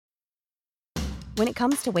When it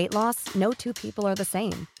comes to weight loss, no two people are the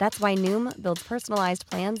same. That's why Noom builds personalized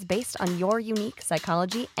plans based on your unique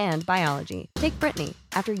psychology and biology. Take Brittany.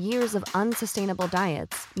 After years of unsustainable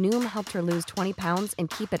diets, Noom helped her lose 20 pounds and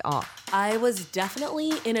keep it off. I was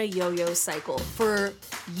definitely in a yo-yo cycle for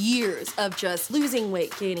years of just losing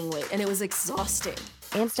weight, gaining weight, and it was exhausting.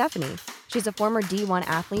 And Stephanie. She's a former D1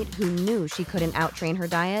 athlete who knew she couldn't outtrain her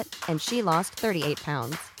diet, and she lost 38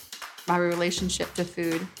 pounds. My relationship to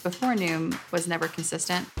food before Noom was never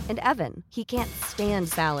consistent. And Evan, he can't stand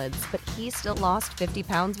salads, but he still lost 50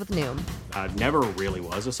 pounds with Noom. I never really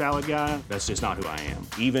was a salad guy. That's just not who I am.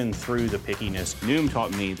 Even through the pickiness, Noom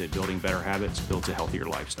taught me that building better habits builds a healthier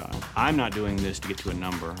lifestyle. I'm not doing this to get to a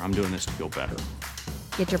number. I'm doing this to feel better.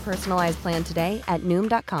 Get your personalized plan today at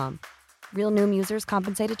Noom.com. Real Noom users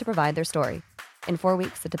compensated to provide their story. In 4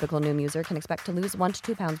 weeks, the typical Noom user can expect to lose 1 to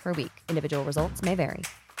 2 pounds per week. Individual results may vary.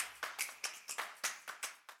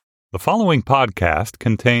 The following podcast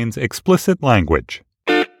contains explicit language.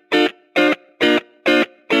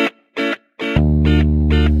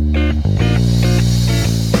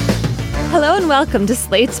 Hello and welcome to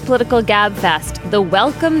Slate's Political Gabfest, the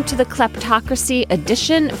Welcome to the Kleptocracy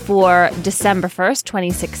edition for December 1st,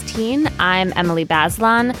 2016. I'm Emily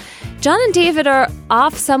Bazelon. John and David are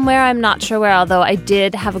off somewhere, I'm not sure where, although I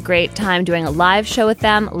did have a great time doing a live show with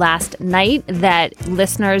them last night that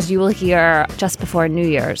listeners you will hear just before New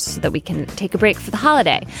Year's so that we can take a break for the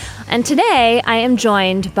holiday. And today I am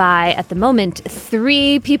joined by, at the moment,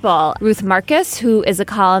 3 people. Ruth Marcus, who is a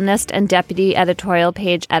columnist and deputy editorial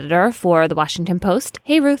page editor for The Washington Post.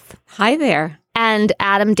 Hey, Ruth. Hi there. And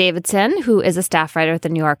Adam Davidson, who is a staff writer at The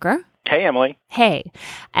New Yorker. Hey, Emily. Hey.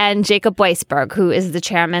 And Jacob Weisberg, who is the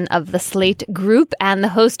chairman of the Slate Group and the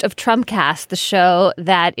host of Trumpcast, the show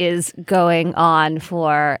that is going on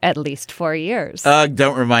for at least 4 years.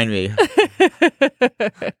 Don't remind me.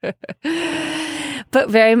 But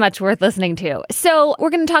very much worth listening to. So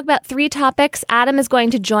we're going to talk about 3 topics. Adam is going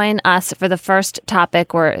to join us for the first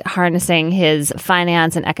topic. We're harnessing his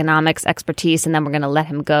finance and economics expertise, and then we're going to let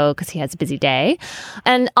him go because he has a busy day.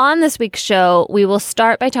 And on this week's show, we will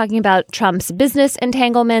start by talking about Trump's business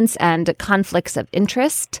entanglements and conflicts of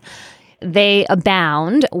interest. They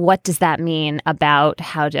abound. What does that mean about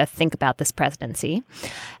how to think about this presidency?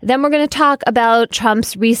 Then we're going to talk about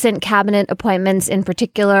Trump's recent cabinet appointments, in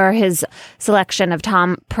particular his selection of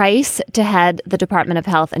Tom Price to head the Department of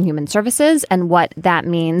Health and Human Services and what that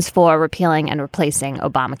means for repealing and replacing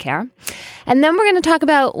Obamacare. And then we're going to talk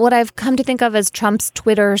about what I've come to think of as Trump's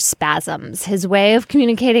Twitter spasms, his way of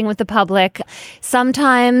communicating with the public,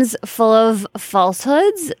 sometimes full of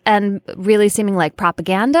falsehoods and really seeming like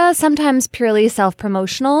propaganda, sometimes purely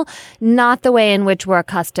self-promotional, not the way in which we're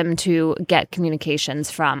accustomed to get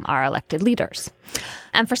communications from our elected leaders.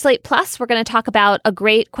 And for Slate Plus, we're going to talk about a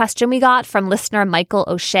great question we got from listener Michael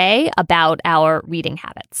O'Shea about our reading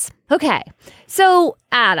habits. Okay, so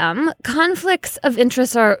Adam, conflicts of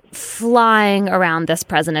interest are flying around this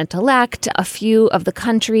president-elect. A few of the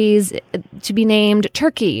countries to be named: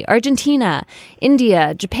 Turkey, Argentina,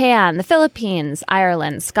 India, Japan, the Philippines,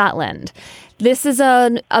 Ireland, Scotland. This is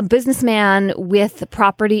a businessman with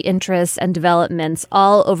property interests and developments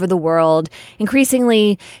all over the world,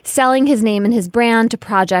 increasingly selling his name and his brand to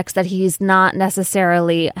projects that he's not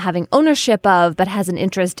necessarily having ownership of, but has an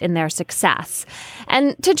interest in their success.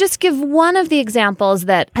 And to just give one of the examples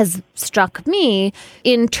that has struck me,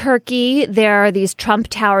 in Turkey, there are these Trump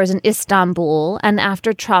Towers in Istanbul. And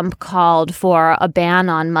after Trump called for a ban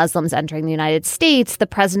on Muslims entering the United States, the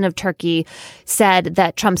president of Turkey said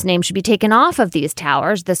that Trump's name should be taken off of these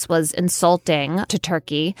towers. This was insulting to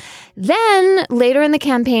Turkey. Then later in the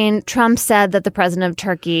campaign, Trump said that the president of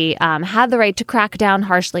Turkey had the right to crack down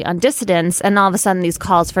harshly on dissidents. And all of a sudden, these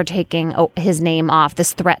calls for taking his name off,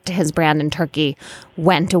 this threat to his brand in Turkey,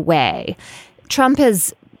 went away. Trump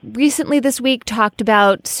has recently this week talked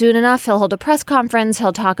about soon enough he'll hold a press conference.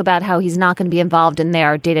 He'll talk about how he's not going to be involved in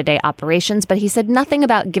their day-to-day operations, but he said nothing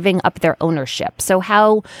about giving up their ownership. So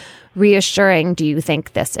how reassuring do you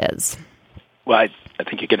think this is? Well, I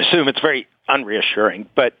think you can assume it's very unreassuring.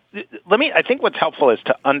 But I think what's helpful is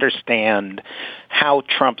to understand how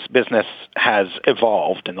Trump's business has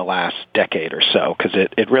evolved in the last decade or so, because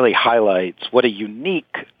it really highlights what a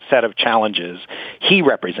unique set of challenges he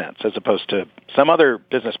represents as opposed to some other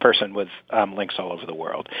business person with links all over the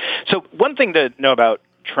world. So one thing to know about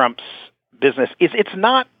Trump's business is it's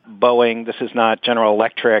not Boeing, this is not General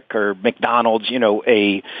Electric or McDonald's,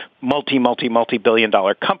 a multi-billion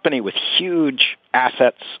dollar company with huge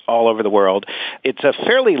assets all over the world. It's a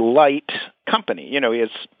fairly light company. He has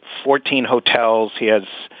 14 hotels. He has,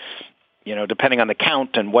 depending on the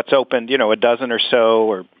count and what's opened, a dozen or so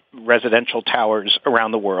or residential towers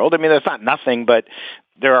around the world. I mean, that's not nothing, but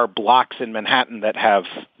there are blocks in Manhattan that have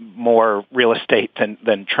more real estate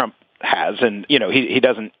than Trump has. And, he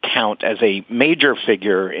doesn't count as a major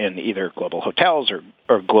figure in either global hotels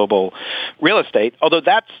or global real estate, although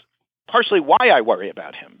that's partially why I worry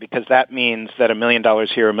about him, because that means that $1 million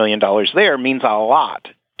here, $1 million there means a lot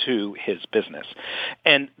to his business.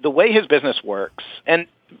 And the way his business works, and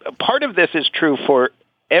part of this is true for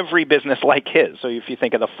every business like his. So if you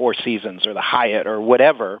think of the Four Seasons or the Hyatt or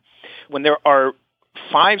whatever, when there are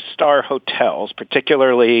five-star hotels,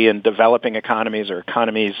 particularly in developing economies or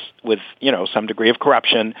economies with, some degree of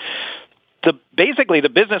corruption, basically the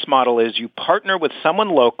business model is you partner with someone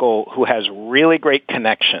local who has really great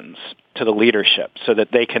connections to the leadership so that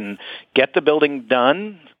they can get the building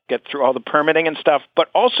done, get through all the permitting and stuff, but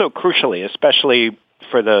also crucially, especially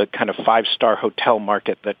for the kind of five-star hotel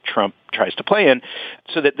market that Trump tries to play in,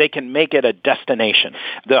 so that they can make it a destination.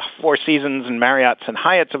 The Four Seasons and Marriotts and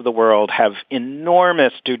Hyatts of the world have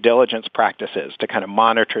enormous due diligence practices to kind of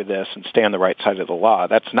monitor this and stay on the right side of the law.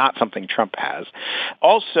 That's not something Trump has.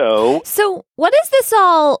 Also... So what does this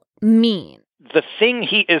all mean? The thing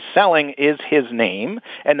he is selling is his name,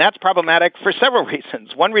 and that's problematic for several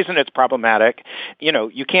reasons. One reason it's problematic,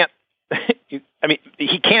 you can't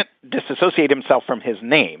he can't disassociate himself from his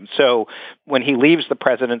name. So when he leaves the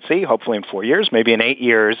presidency, hopefully in 4 years, maybe in 8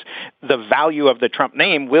 years, the value of the Trump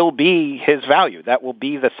name will be his value. That will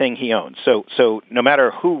be the thing he owns. So no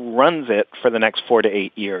matter who runs it for the next 4 to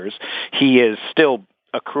 8 years, he is still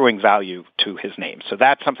accruing value to his name. So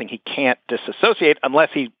that's something he can't disassociate unless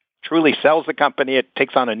he truly sells the company, it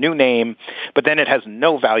takes on a new name, but then it has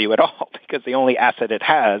no value at all because the only asset it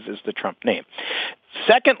has is the Trump name.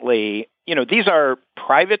 Secondly, these are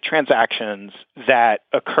private transactions that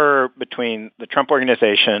occur between the Trump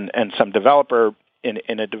organization and some developer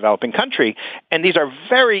in a developing country, and these are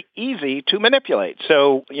very easy to manipulate.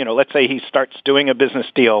 So, let's say he starts doing a business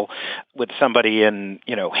deal with somebody in,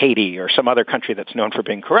 Haiti or some other country that's known for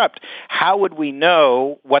being corrupt. How would we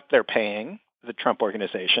know what they're paying the Trump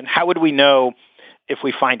organization? How would we know if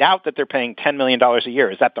we find out that they're paying $10 million a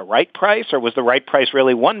year? Is that the right price, or was the right price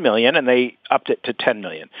really $1 million and they upped it to $10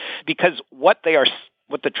 million? Because what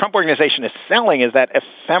the Trump organization is selling is that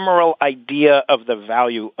ephemeral idea of the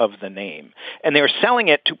value of the name. And they're selling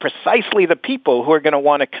it to precisely the people who are going to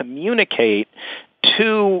want to communicate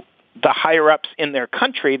to the higher-ups in their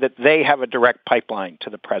country that they have a direct pipeline to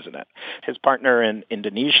the president. His partner in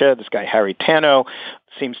Indonesia, this guy Harry Tano,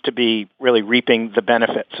 seems to be really reaping the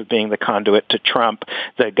benefits of being the conduit to Trump.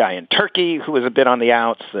 The guy in Turkey, who is a bit on the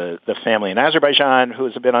outs, the family in Azerbaijan, who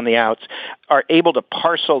is a bit on the outs, are able to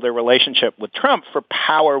parcel their relationship with Trump for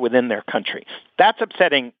power within their country. That's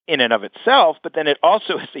upsetting in and of itself, but then it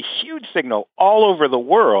also is a huge signal all over the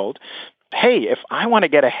world. Hey, if I want to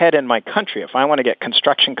get ahead in my country, if I want to get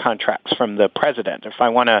construction contracts from the president, if I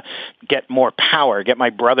want to get more power, get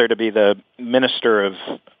my brother to be the minister of,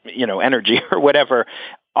 energy or whatever,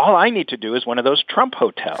 all I need to do is one of those Trump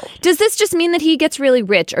hotels. Does this just mean that he gets really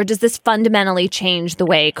rich, or does this fundamentally change the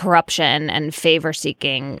way corruption and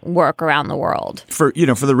favor-seeking work around the world? For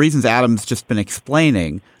the reasons Adam's just been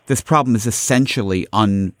explaining, this problem is essentially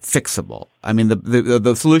unfixable. I mean,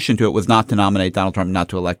 the solution to it was not to nominate Donald Trump, not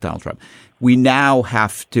to elect Donald Trump. We now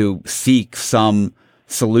have to seek some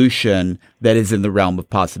solution that is in the realm of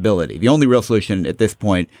possibility. The only real solution at this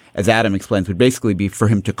point, as Adam explains, would basically be for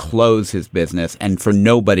him to close his business and for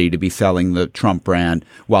nobody to be selling the Trump brand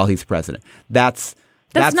while he's president. That's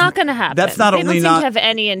not going to happen. That's not they only don't seem not to have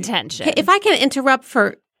any intention. If I can interrupt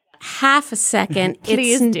for half a second,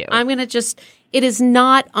 please do. I'm going to just. It is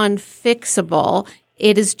not unfixable.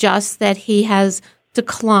 It is just that he has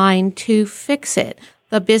declined to fix it.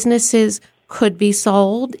 The businesses could be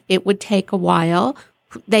sold. It would take a while.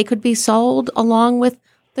 They could be sold along with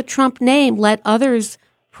the Trump name. Let others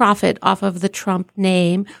profit off of the Trump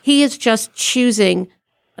name. He is just choosing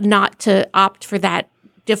not to opt for that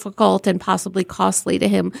difficult and possibly costly to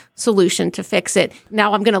him solution to fix it.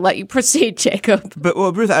 Now I'm going to let you proceed, Jacob. But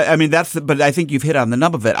Bruce, but I think you've hit on the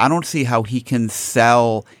nub of it. I don't see how he can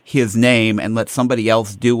sell his name and let somebody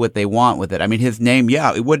else do what they want with it. I mean, his name,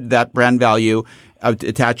 it would, that brand value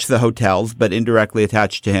attached to the hotels, but indirectly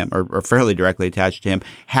attached to him, or fairly directly attached to him,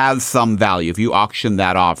 has some value. If you auction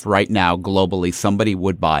that off right now globally, somebody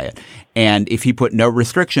would buy it. And if he put no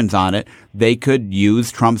restrictions on it, they could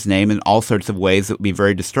use Trump's name in all sorts of ways that would be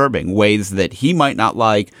very disturbing, ways that he might not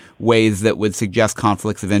like, ways that would suggest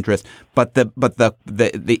conflicts of interest. But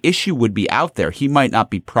the issue would be out there. He might not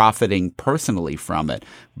be profiting personally from it,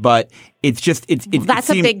 but it's just that's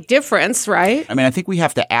a big difference, right? I mean, I think we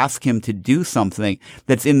have to ask him to do something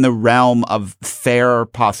that's in the realm of fair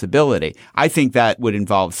possibility. I think that would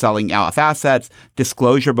involve selling off assets,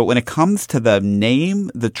 disclosure. But when it comes to the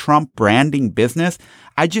name, the Trump branding business,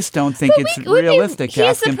 I just don't think it's realistic to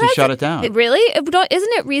ask him to shut it down. Really?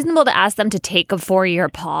 Isn't it reasonable to ask them to take a 4-year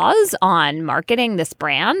pause on marketing this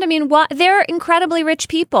brand? I mean, they're incredibly rich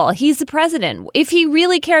people. He's the president. If he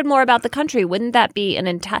really cared more about the country, wouldn't that be an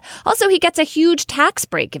entire... Also, he gets a huge tax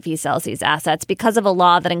break if he sells these assets because of a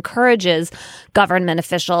law that encourages government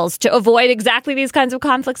officials to avoid exactly these kinds of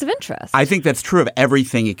conflicts of interest. I think that's true of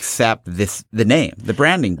everything except the name, the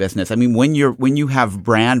branding business. I mean, when you have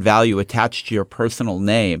brand value attached to your personal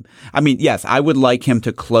name, I mean, yes, I would like him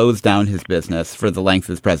to close down his business for the length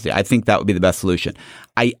of his presidency. I think that would be the best solution.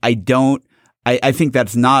 I think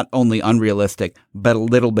that's not only unrealistic, but a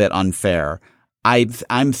little bit unfair.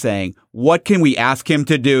 I'm saying, what can we ask him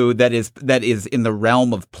to do that is in the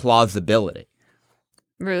realm of plausibility?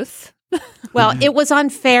 Ruth? Well, it was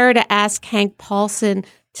unfair to ask Hank Paulson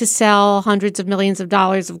to sell hundreds of millions of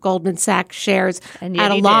dollars of Goldman Sachs shares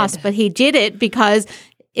at a loss, but he did it because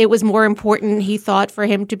it was more important, he thought, for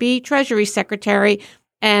him to be Treasury Secretary,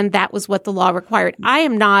 and that was what the law required. I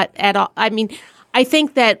am not at all. I mean, I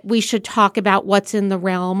think that we should talk about what's in the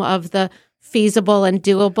realm of the feasible and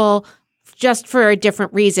doable just for a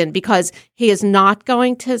different reason, because he is not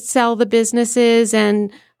going to sell the businesses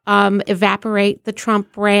and evaporate the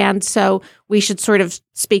Trump brand. So we should sort of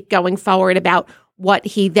speak going forward about what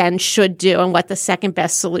he then should do and what the second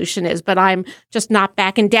best solution is. But I'm just not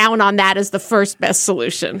backing down on that as the first best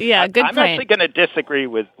solution. Yeah, good point. I'm actually going to disagree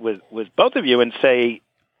with both of you and say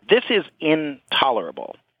this is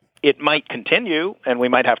intolerable. It might continue, and we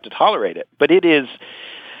might have to tolerate it, but it is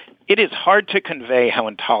hard to convey how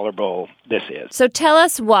intolerable this is. So tell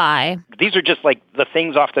us why. These are just like the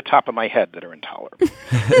things off the top of my head that are intolerable.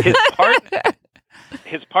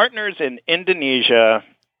 His partners in Indonesia,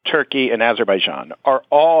 Turkey, and Azerbaijan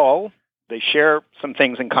they share some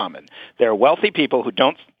things in common. They're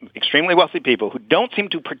extremely wealthy people who don't seem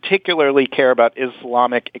to particularly care about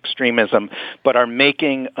Islamic extremism, but are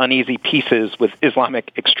making uneasy peace with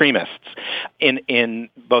Islamic extremists in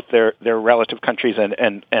both their relative countries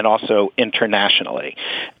and also internationally.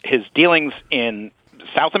 His dealings in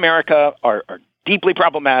South America are deeply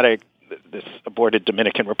problematic. This aborted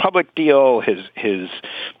Dominican Republic deal, his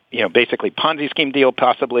basically Ponzi scheme deal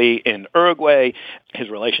possibly in Uruguay, his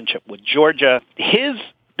relationship with Georgia. His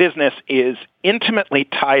business is intimately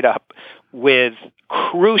tied up with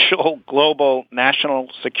crucial global national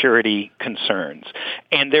security concerns.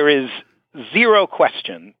 And there is zero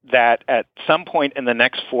question that at some point in the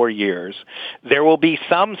next 4 years, there will be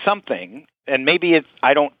something, and maybe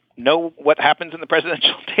I don't know what happens in the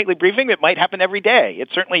presidential daily briefing. It might happen every day. It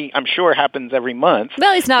certainly, I'm sure, happens every month.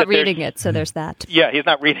 Well, he's not reading it, so there's that. Yeah, he's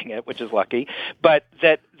not reading it, which is lucky. But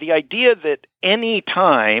that the idea that any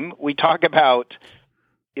time we talk about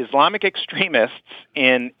Islamic extremists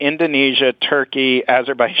in Indonesia, Turkey,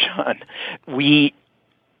 Azerbaijan, we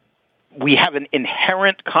have an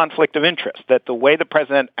inherent conflict of interest, that the way the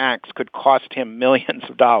president acts could cost him millions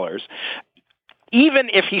of dollars, even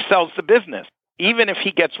if he sells the business. Even if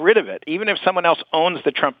he gets rid of it, even if someone else owns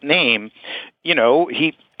the Trump name,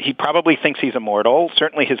 he probably thinks he's immortal.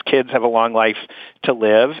 Certainly his kids have a long life to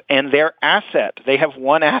live. And their asset, they have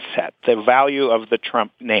one asset, the value of the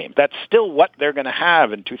Trump name. That's still what they're going to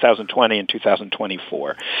have in 2020 and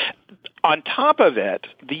 2024. On top of it,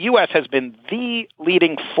 the U.S. has been the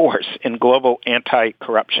leading force in global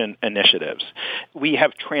anti-corruption initiatives. We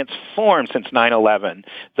have transformed since 9/11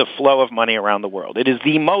 the flow of money around the world. It is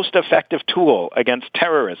the most effective tool against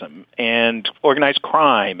terrorism and organized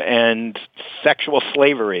crime and sexual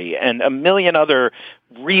slavery and a million other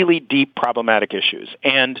really deep problematic issues.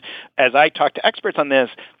 And as I talk to experts on this,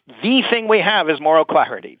 the thing we have is moral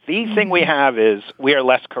clarity. The thing we have is we are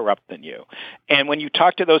less corrupt than you. And when you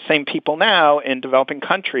talk to those same people now in developing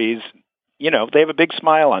countries, they have a big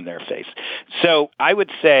smile on their face. So I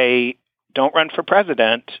would say don't run for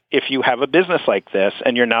president if you have a business like this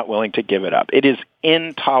and you're not willing to give it up. It is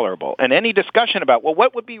intolerable. And any discussion about,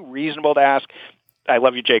 what would be reasonable to ask? I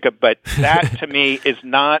love you, Jacob, but that to me is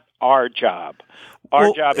not our job.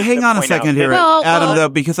 Our job is hang to on a point second out here, that- Adam, though,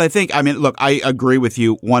 because I think, look, I agree with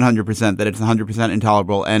you 100% that it's 100%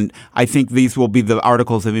 intolerable. And I think these will be the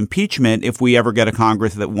articles of impeachment if we ever get a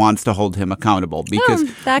Congress that wants to hold him accountable. Because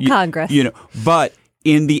Congress. But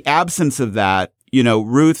in the absence of that,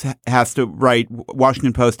 Ruth has to write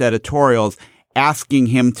Washington Post editorials asking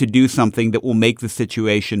him to do something that will make the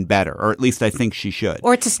situation better, or at least I think she should.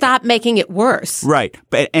 Or to stop making it worse. Right.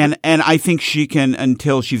 But and I think she can,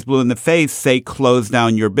 until she's blue in the face, say close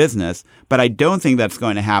down your business. But I don't think that's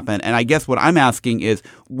going to happen. And I guess what I'm asking is,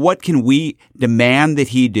 what can we demand that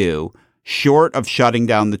he do, short of shutting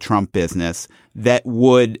down the Trump business, that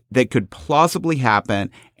could plausibly happen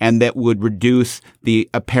and that would reduce the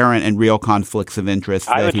apparent and real conflicts of interest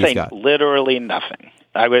that he's got? I would say literally nothing.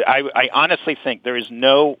 I honestly think there is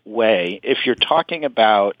no way, if you're talking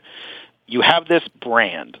about, you have this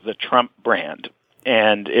brand, the Trump brand,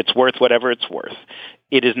 and it's worth whatever it's worth.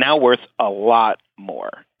 It is now worth a lot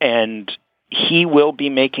more. And he will be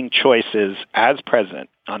making choices as president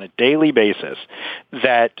on a daily basis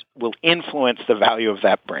that will influence the value of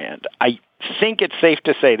that brand. I think it's safe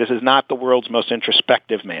to say this is not the world's most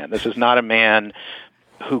introspective man. This is not a man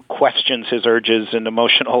who questions his urges and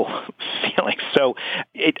emotional feelings. So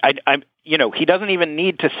he doesn't even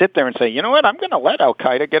need to sit there and say, you know what, I'm going to let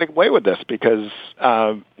Al-Qaeda get away with this because,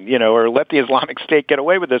 or let the Islamic State get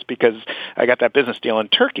away with this because I got that business deal in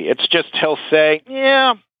Turkey. It's just he'll say,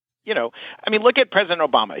 look at President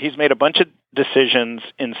Obama. He's made a bunch of decisions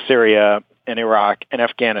in Syria and Iraq and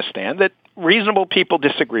Afghanistan that reasonable people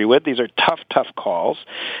disagree with. These are tough calls.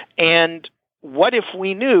 And what if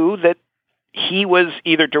we knew that he was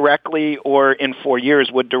either directly or in 4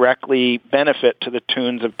 years would directly benefit to the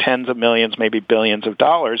tunes of tens of millions, maybe billions of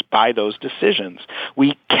dollars by those decisions?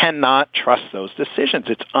 We cannot trust those decisions.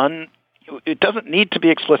 It doesn't need to be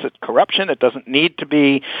explicit corruption. It doesn't need to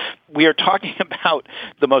be. We are talking about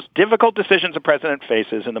the most difficult decisions a president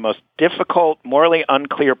faces in the most difficult, morally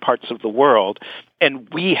unclear parts of the world, and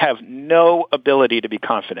we have no ability to be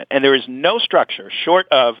confident. And there is no structure, short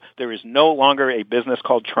of there is no longer a business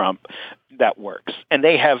called Trump that works. And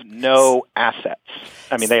they have no assets.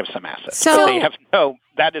 They have some assets. But they have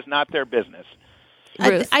that is not their business.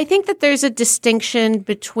 I think that there's a distinction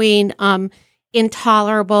between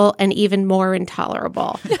intolerable and even more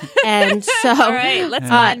intolerable. And so all right, let's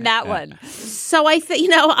find that one. So I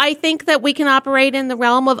think that we can operate in the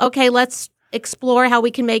realm of, okay, let's explore how we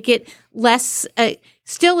can make it less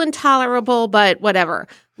still intolerable, but whatever,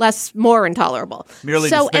 more intolerable. Merely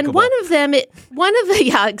so despicable. And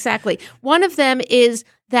one of them is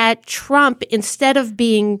that Trump, instead of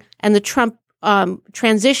being, and the Trump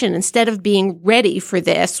transition, instead of being ready for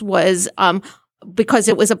this, was because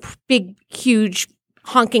it was a big, huge,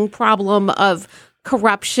 honking problem of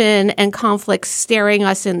corruption and conflicts staring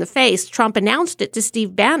us in the face. Trump announced it to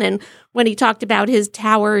Steve Bannon when he talked about his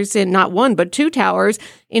towers in not one, but 2 towers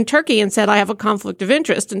in Turkey and said, I have a conflict of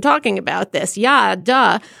interest in talking about this. Yeah,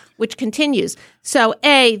 duh, which continues. So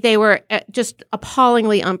A, they were just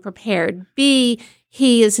appallingly unprepared. B,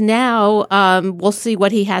 he is now, we'll see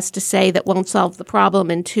what he has to say that won't solve the problem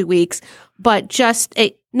in 2 weeks, but just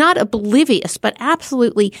not oblivious, but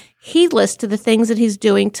absolutely heedless to the things that he's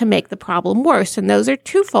doing to make the problem worse. And those are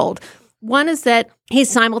twofold. One is that he's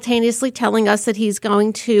simultaneously telling us that he's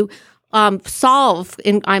going to solve,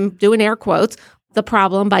 I'm doing air quotes, the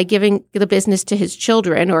problem by giving the business to his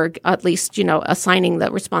children, or at least, assigning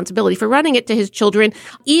the responsibility for running it to his children,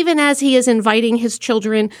 even as he is inviting his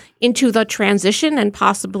children into the transition and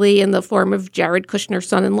possibly in the form of Jared Kushner's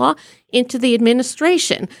son-in-law into the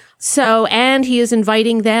administration. So, and he is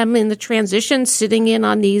inviting them in the transition, sitting in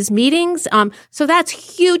on these meetings. So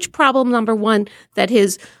that's huge problem number one that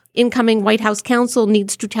his incoming White House counsel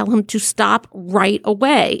needs to tell him to stop right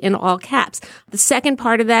away, in all caps. The second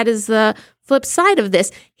part of that is the flip side of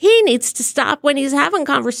this. He needs to stop when he's having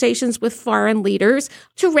conversations with foreign leaders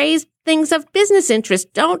to raise things of business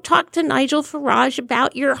interest. Don't talk to Nigel Farage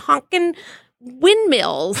about your honking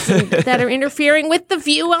windmills that are interfering with the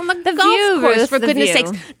view on the golf course, for goodness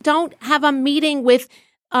sakes. Don't have a meeting with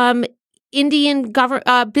Indian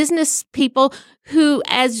business people who,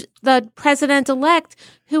 as the president-elect,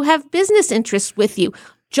 who have business interests with you.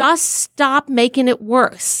 Just stop making it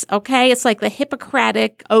worse, okay? It's like the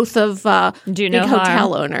Hippocratic oath of big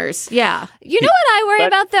hotel owners. Yeah. You know what I worry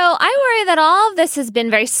about, though? I worry that all of this has been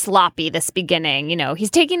very sloppy this beginning. He's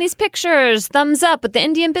taking these pictures, thumbs up with the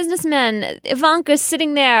Indian businessman. Ivanka's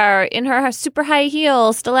sitting there in her super high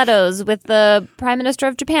heel stilettos with the Prime Minister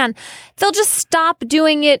of Japan. They'll just stop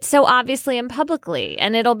doing it so obviously and publicly,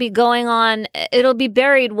 and it'll be going on. It'll be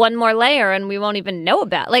buried one more layer, and we won't even know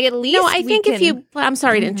about it. Like, at least I think if you... I'm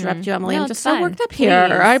sorry to interrupt you, Emily. No, I'm just it's so fine. worked up here.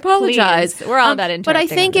 I apologize. Please. We're all about interrupting. But I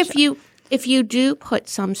think on the show. if you do put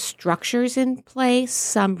some structures in place,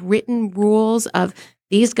 some written rules of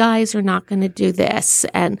these guys are not going to do this,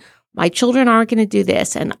 and my children aren't going to do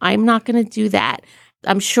this, and I'm not going to do that.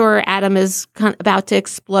 I'm sure Adam is about to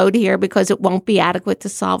explode here because it won't be adequate to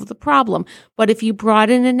solve the problem. But if you brought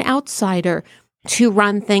in an outsider to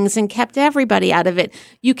run things and kept everybody out of it,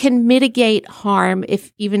 you can mitigate harm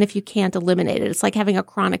even if you can't eliminate it. It's like having a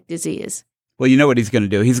chronic disease. Well, you know what he's going to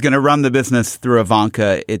do. He's going to run the business through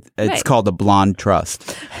Ivanka. It's right. called a blonde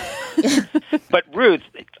trust. But Ruth,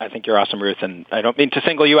 I think you're awesome, Ruth, and I don't mean to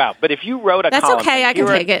single you out, but if you wrote a That's column... okay, I can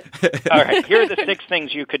take it. All right, here are the 6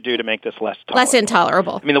 things you could do to make this less tolerable. Less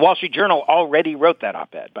intolerable. I mean, the Wall Street Journal already wrote that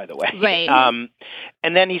op-ed, by the way. Right.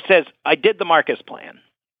 And then he says, I did the Marcus plan.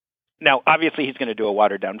 Now, obviously, he's going to do a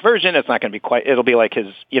watered-down version. It's not going to be quite... It'll be like his,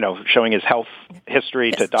 showing his health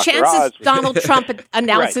history to Dr. Chances Oz. Donald Trump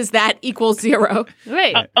announces that equals 0.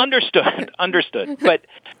 Right. Understood. But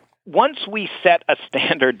once we set a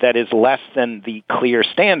standard that is less than the clear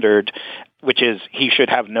standard, which is he should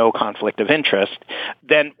have no conflict of interest,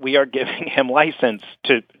 then we are giving him license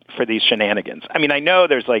for these shenanigans. I mean, I know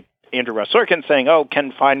there's like Andrew Ross Sorkin saying,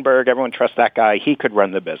 Ken Feinberg, everyone trusts that guy. He could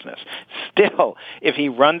run the business. Still, if he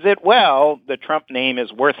runs it well, the Trump name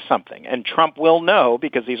is worth something. And Trump will know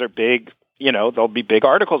because these are big, there'll be big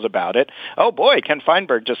articles about it. Oh, boy, Ken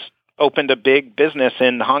Feinberg just opened a big business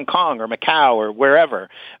in Hong Kong or Macau or wherever.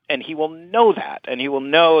 And he will know that. And he will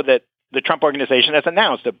know that the Trump Organization has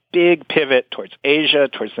announced a big pivot towards Asia,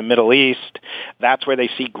 towards the Middle East. That's where they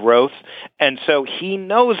see growth. And so he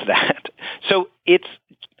knows that. So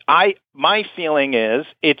my feeling is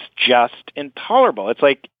it's just intolerable. It's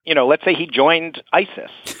like, let's say he joined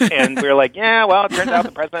ISIS, and we're like, yeah, well, it turns out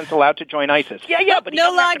the president's allowed to join ISIS. Yeah, but he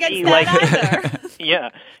no law against that either. Yeah.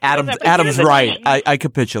 Adam's right. I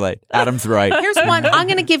capitulate. Adam's right. Here's one. I'm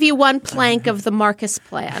going to give you one plank of the Marcus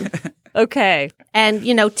plan. Okay. And,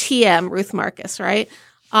 TM, Ruth Marcus, right?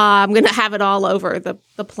 I'm going to have it all over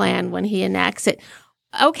the plan when he enacts it.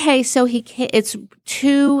 Okay, so it's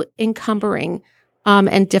too encumbering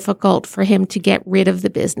and difficult for him to get rid of the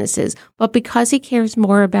businesses. But because he cares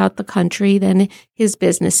more about the country than his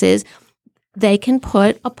businesses, they can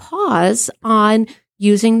put a pause on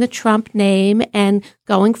using the Trump name and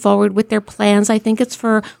going forward with their plans. I think it's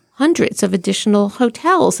for hundreds of additional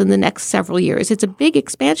hotels in the next several years. It's a big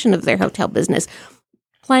expansion of their hotel business.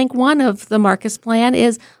 Plank 1 of the Marcus plan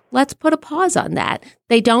is let's put a pause on that.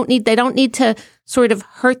 They don't need to sort of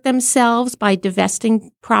hurt themselves by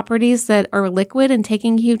divesting properties that are liquid and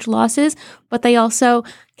taking huge losses, but they also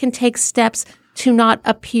can take steps to not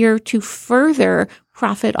appear to further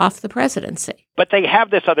profit off the presidency. But they have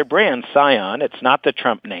this other brand, Scion. It's not the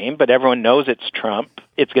Trump name, but everyone knows it's Trump.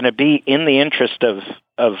 It's going to be in the interest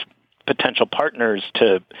of potential partners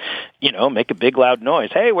to, make a big loud noise.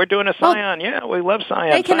 Hey, we're doing a Scion. Well, yeah, we love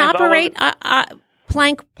Scion. They can Scion's operate.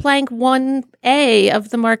 Plank 1A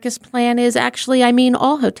of the Marcus plan is actually,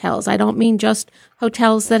 all hotels. I don't mean just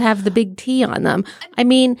hotels that have the big T on them. I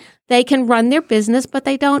mean, they can run their business, but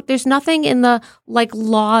they don't. There's nothing in the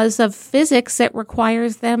laws of physics that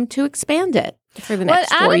requires them to expand it for the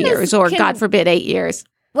next 4 years or, God forbid, 8 years.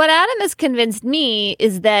 What Adam has convinced me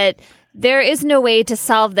is that there is no way to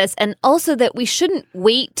solve this, and also that we shouldn't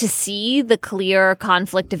wait to see the clear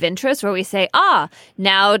conflict of interest where we say,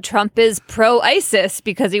 now Trump is pro-ISIS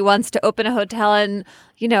because he wants to open a hotel in,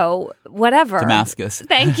 whatever. Damascus.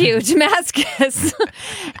 Thank you, Damascus.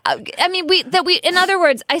 In other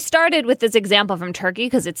words, I started with this example from Turkey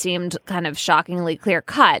because it seemed kind of shockingly clear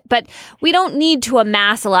cut, but we don't need to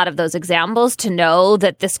amass a lot of those examples to know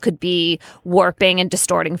that this could be warping and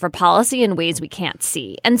distorting for policy in ways we can't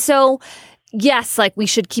see. And so, yes, we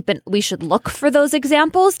should look for those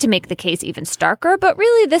examples to make the case even starker. But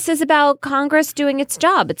really, this is about Congress doing its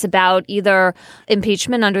job. It's about either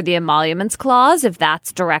impeachment under the emoluments clause, if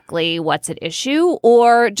that's directly what's at issue,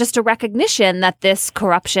 or just a recognition that this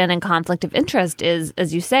corruption and conflict of interest is,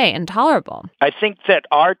 as you say, intolerable. I think that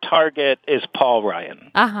our target is Paul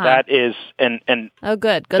Ryan. That is, and oh,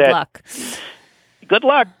 good luck. Good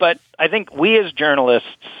luck, but I think we as journalists,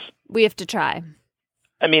 we have to try.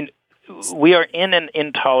 We are in an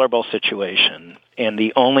intolerable situation, and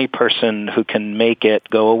the only person who can make it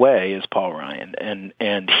go away is Paul Ryan,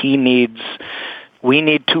 and we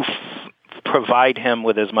need to provide him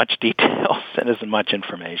with as much details and as much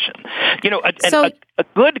information. A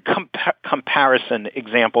good comparison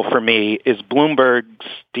example for me is Bloomberg's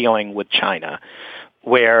dealing with China,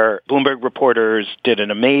 where Bloomberg reporters did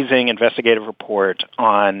an amazing investigative report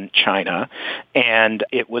on China, and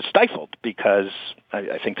it was stifled because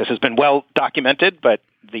I think this has been well documented, but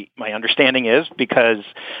my understanding is because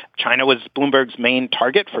China was Bloomberg's main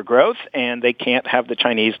target for growth, and they can't have the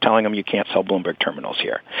Chinese telling them you can't sell Bloomberg terminals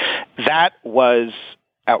here. That was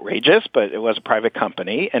outrageous, but it was a private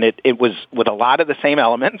company, and it was with a lot of the same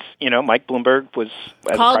elements. Mike Bloomberg was,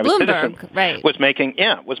 as called a private Bloomberg, citizen, right? Was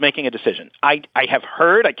making a decision. I have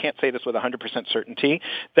heard, I can't say this with 100% certainty,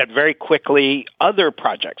 that very quickly other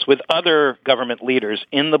projects with other government leaders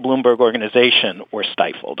in the Bloomberg organization were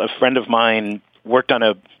stifled. A friend of mine worked on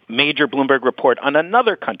a major Bloomberg report on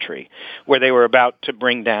another country where they were about to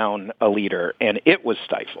bring down a leader, and it was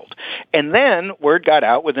stifled. And then word got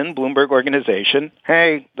out within Bloomberg organization,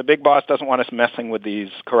 hey, the big boss doesn't want us messing with these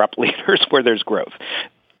corrupt leaders where there's growth.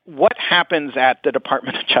 What happens at the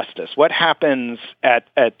Department of Justice? What happens at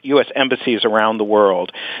U.S. embassies around the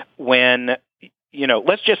world when,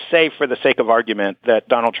 let's just say for the sake of argument that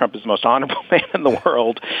Donald Trump is the most honorable man in the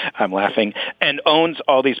world, I'm laughing, and owns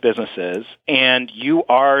all these businesses, and you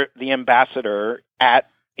are the ambassador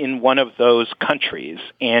in one of those countries,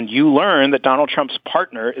 and you learn that Donald Trump's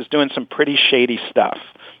partner is doing some pretty shady stuff.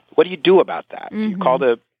 What do you do about that? Mm-hmm. You call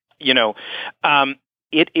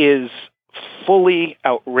it is fully,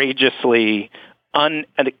 outrageously,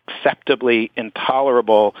 unacceptably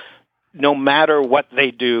intolerable, no matter what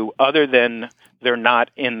they do, other than they're not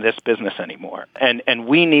in this business anymore. And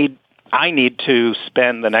I need to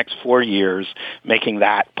spend the next 4 years making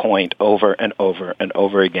that point over and over and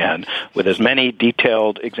over again with as many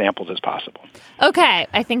detailed examples as possible. Okay.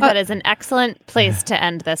 I think that is an excellent place to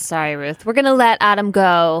end this. Sorry, Ruth. We're going to let Adam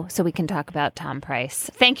go so we can talk about Tom Price.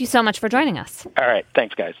 Thank you so much for joining us. All right.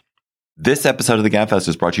 Thanks, guys. This episode of the GabFest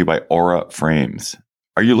is brought to you by Aura Frames.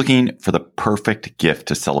 Are you looking for the perfect gift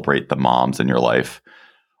to celebrate the moms in your life?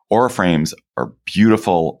 Aura Frames are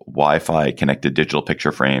beautiful Wi-Fi connected digital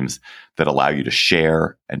picture frames that allow you to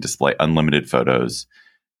share and display unlimited photos.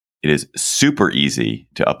 It is super easy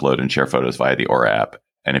to upload and share photos via the Aura app.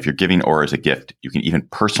 And if you're giving Aura as a gift, you can even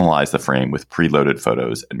personalize the frame with preloaded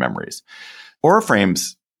photos and memories. Aura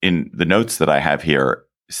Frames, in the notes that I have here,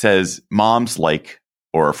 says moms like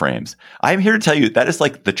Aura Frames. I'm here to tell you that is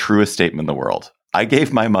like the truest statement in the world. I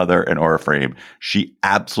gave my mother an Aura frame. She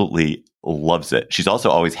absolutely loves it. She's also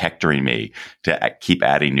always hectoring me to keep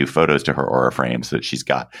adding new photos to her Aura frame so that she's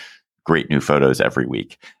got great new photos every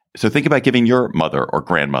week. So think about giving your mother or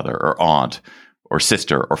grandmother or aunt or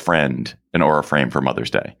sister or friend an Aura frame for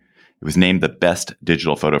Mother's Day. It was named the best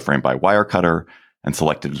digital photo frame by Wirecutter and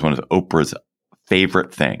selected as one of Oprah's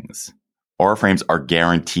favorite things. Aura frames are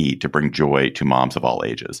guaranteed to bring joy to moms of all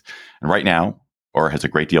ages. And right now, Aura has a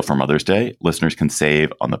great deal for Mother's Day. Listeners can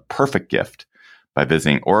save on the perfect gift by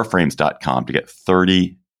visiting auraframes.com to get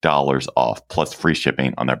 $30 off plus free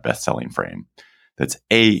shipping on their best-selling frame. That's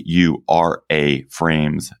AURA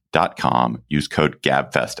frames.com. Use code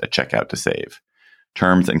GABFEST at checkout to save.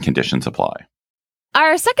 Terms and conditions apply.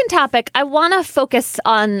 Our second topic, I want to focus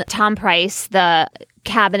on Tom Price, the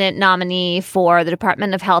cabinet nominee for the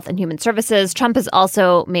Department of Health and Human Services. Trump has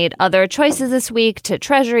also made other choices this week to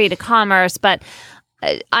Treasury, to Commerce, but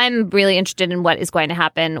I'm really interested in what is going to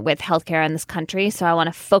happen with healthcare in this country, so I want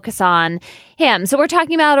to focus on him. So we're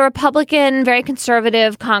talking about a Republican, very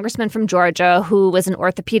conservative congressman from Georgia who was an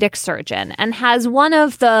orthopedic surgeon and has one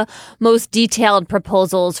of the most detailed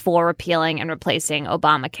proposals for repealing and replacing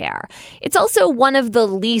Obamacare. It's also one of the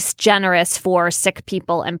least generous for sick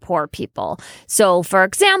people and poor people. So, for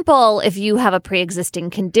example, if you have a pre-existing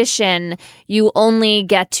condition, you only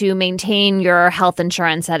get to maintain your health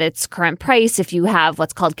insurance at its current price if you have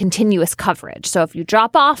what's called continuous coverage. So if you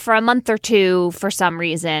drop off for a month or two for some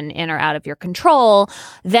reason in or out of your control,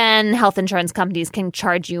 then health insurance companies can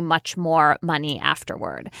charge you much more money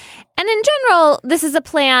afterward. And in general, this is a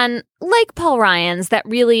plan like Paul Ryan's that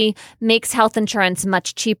really makes health insurance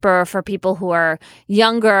much cheaper for people who are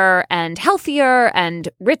younger and healthier and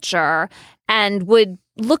richer, and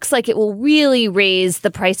looks like it will really raise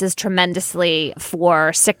the prices tremendously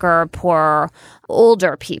for sicker, poorer,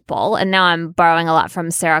 older people. And now I'm borrowing a lot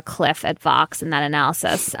from Sarah Cliff at Vox in that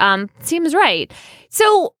analysis. Seems right.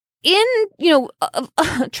 So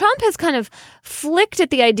Trump has kind of flicked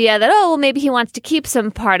at the idea that, maybe he wants to keep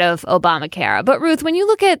some part of Obamacare. But Ruth, when you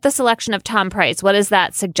look at the selection of Tom Price, what does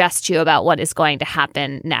that suggest to you about what is going to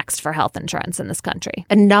happen next for health insurance in this country?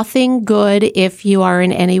 Nothing good if you are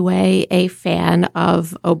in any way a fan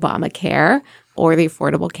of Obamacare. or the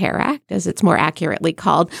Affordable Care Act, as it's more accurately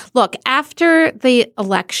called. Look, after the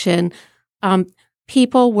election,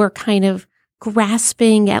 people were kind of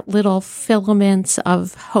grasping at little filaments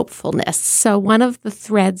of hopefulness. So one of the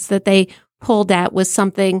threads that they pulled at was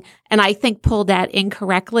something, and I think pulled at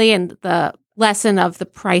incorrectly, and the lesson of the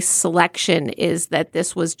Price selection is that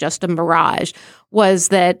this was just a mirage, was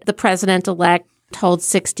that the president-elect told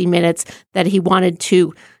 60 Minutes that he wanted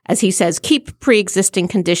to, as he says, keep pre-existing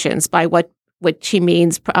conditions, by which he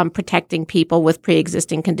means protecting people with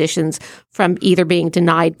pre-existing conditions from either being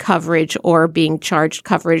denied coverage or being charged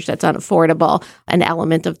coverage that's unaffordable, an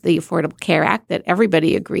element of the Affordable Care Act that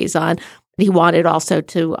everybody agrees on. He wanted also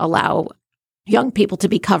to allow young people to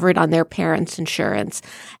be covered on their parents' insurance.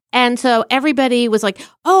 And so everybody was like,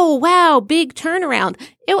 oh, wow, big turnaround.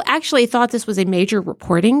 It actually thought this was a major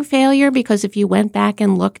reporting failure, because if you went back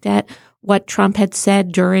and looked at what Trump had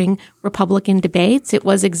said during Republican debates, it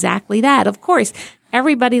was exactly that. Of course,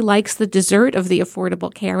 everybody likes the dessert of the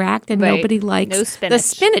Affordable Care Act, and nobody likes the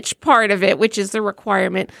spinach part of it, which is the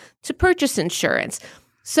requirement to purchase insurance.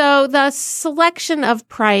 So the selection of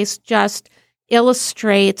Price just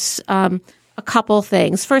illustrates a couple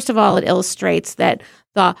things. First of all, it illustrates that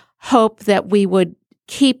the hope that we would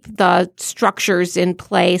keep the structures in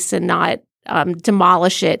place and not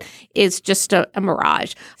demolish it is just a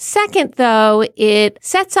mirage. Second, though, it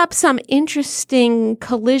sets up some interesting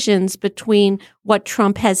collisions between what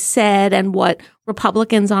Trump has said and what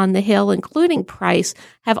Republicans on the Hill, including Price,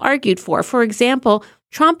 have argued for. For example,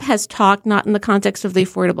 Trump has talked, not in the context of the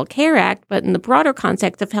Affordable Care Act, but in the broader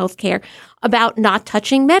context of health care, about not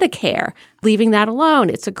touching Medicare, leaving that alone.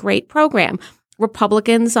 It's a great program.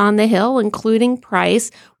 Republicans on the Hill, including Price,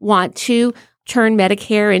 want to turn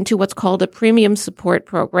Medicare into what's called a premium support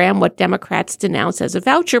program, what Democrats denounce as a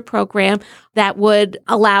voucher program that would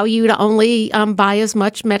allow you to only buy as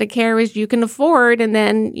much Medicare as you can afford. And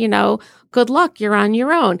then, good luck, you're on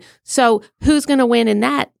your own. So who's going to win in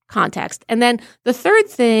that context? And then the third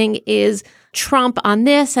thing is Trump on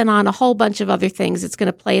this and on a whole bunch of other things. It's going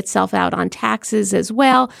to play itself out on taxes as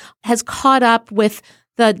well, has caught up with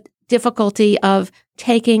the difficulty of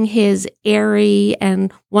taking his airy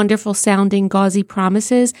and wonderful sounding gauzy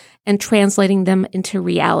promises and translating them into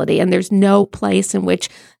reality. And there's no place in which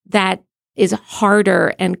that is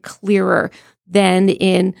harder and clearer than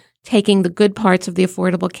in taking the good parts of the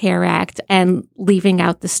Affordable Care Act and leaving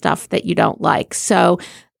out the stuff that you don't like. So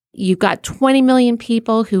you've got 20 million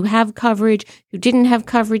people who have coverage, who didn't have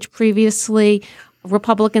coverage previously.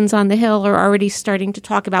 Republicans on the Hill are already starting to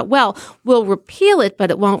talk about, well, we'll repeal it,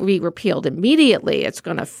 but it won't be repealed immediately. It's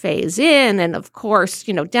going to phase in. And of course,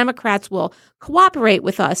 Democrats will cooperate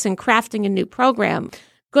with us in crafting a new program.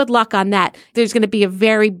 Good luck on that. There's going to be a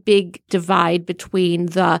very big divide between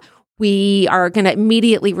we are going to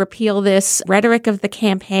immediately repeal this rhetoric of the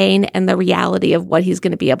campaign and the reality of what he's going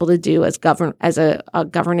to be able to do as a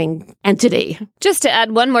governing entity. Just to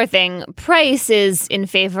add one more thing, Price is in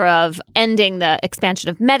favor of ending the expansion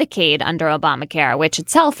of Medicaid under Obamacare, which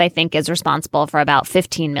itself, I think, is responsible for about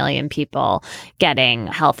 15 million people getting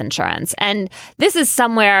health insurance. And this is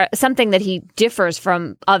something that he differs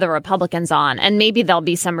from other Republicans on. And maybe there'll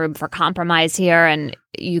be some room for compromise here, and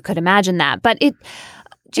you could imagine that. But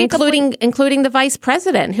including the vice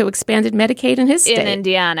president who expanded Medicaid in his state. In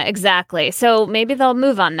Indiana, exactly. So maybe they'll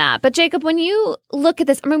move on that. But Jacob, when you look at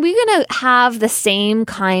this, we're going to have the same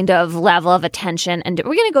kind of level of attention, and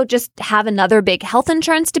we're going to go just have another big health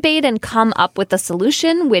insurance debate and come up with a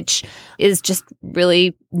solution, which is just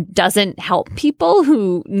really doesn't help people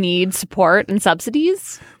who need support and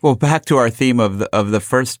subsidies? Well, back to our theme of the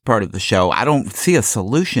first part of the show, I don't see a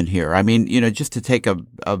solution here. I mean, just to take a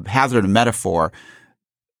hazard metaphor,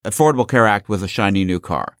 Affordable Care Act was a shiny new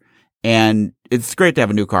car. And it's great to have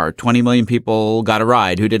a new car. 20 million people got a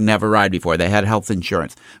ride who didn't have a ride before. They had health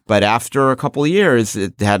insurance. But after a couple of years,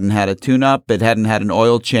 it hadn't had a tune-up. It hadn't had an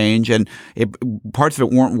oil change. And parts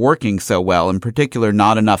of it weren't working so well. In particular,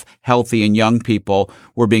 not enough healthy and young people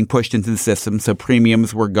were being pushed into the system. So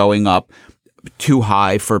premiums were going up too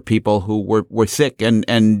high for people who were sick and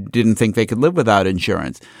didn't think they could live without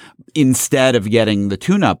insurance. Instead of getting the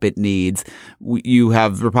tune-up it needs, you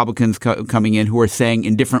have Republicans coming in who are saying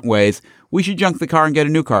in different ways, we should junk the car and get a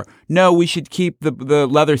new car. No, we should keep the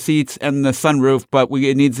leather seats and the sunroof, but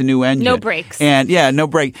it needs a new engine. No brakes. And no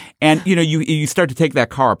brake. And you start to take that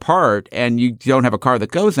car apart and you don't have a car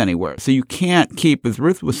that goes anywhere. So you can't keep, as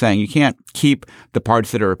Ruth was saying, you can't keep the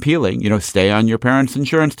parts that are appealing. Stay on your parents'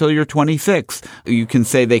 insurance till you're 26. You can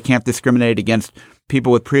say they can't discriminate against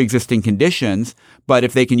people with pre-existing conditions, but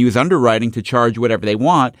if they can use underwriting to charge whatever they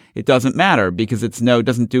want, it doesn't matter because it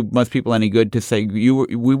doesn't do most people any good to say we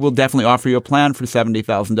will definitely offer you a plan for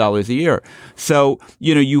 $70,000 a year. So,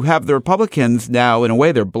 you have the Republicans now, in a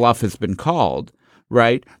way, their bluff has been called,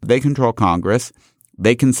 right? They control Congress.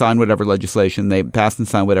 They can sign whatever legislation they pass and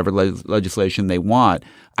sign whatever legislation they want.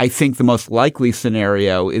 I think the most likely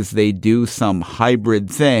scenario is they do some hybrid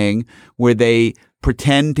thing where they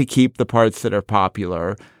pretend to keep the parts that are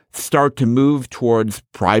popular, start to move towards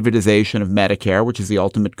privatization of Medicare, which is the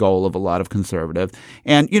ultimate goal of a lot of conservatives.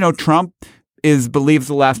 And, Trump believes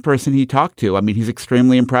the last person he talked to. I mean, he's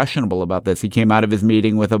extremely impressionable about this. He came out of his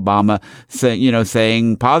meeting with Obama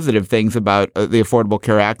saying positive things about the Affordable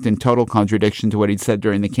Care Act in total contradiction to what he'd said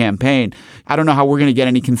during the campaign. I don't know how we're going to get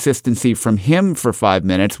any consistency from him for 5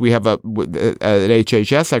 minutes. We have an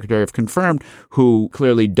HHS secretary have confirmed who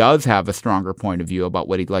clearly does have a stronger point of view about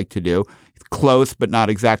what he'd like to do. Close, but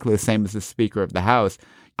not exactly the same as the Speaker of the House.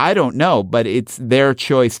 I don't know, but it's their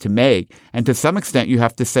choice to make. And to some extent, you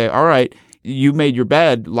have to say, all right, you made your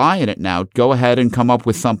bed, lie in it now. Go ahead and come up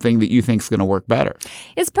with something that you think is going to work better.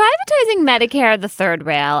 Is privatizing Medicare the third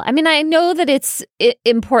rail? I mean, I know that it's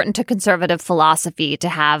important to conservative philosophy to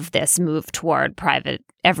have this move toward private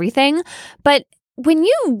everything. But when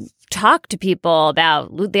you talk to people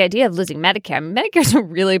about the idea of losing Medicare, I mean, Medicare is a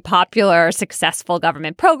really popular, successful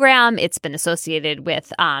government program. It's been associated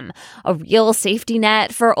with a real safety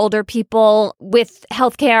net for older people. With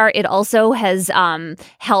healthcare, it also has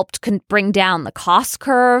helped bring down the cost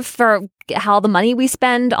curve for how the money we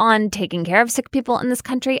spend on taking care of sick people in this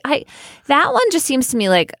country. That one just seems to me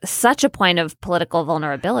like such a point of political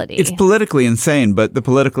vulnerability. It's politically insane, but the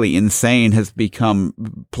politically insane has become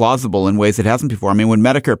plausible in ways it hasn't before. I mean, when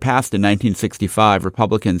Medicare passed in 1965,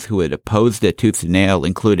 Republicans who had opposed it tooth and nail,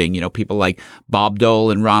 including, people like Bob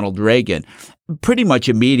Dole and Ronald Reagan, pretty much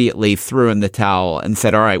immediately threw in the towel and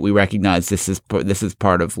said, all right, we recognize this is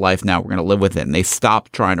part of life now. We're going to live with it. And they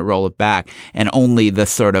stopped trying to roll it back. And only the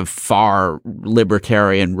sort of far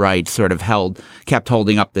libertarian right sort of kept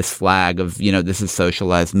holding up this flag of, this is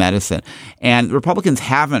socialized medicine. And Republicans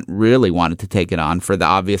haven't really wanted to take it on for the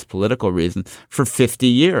obvious political reason for 50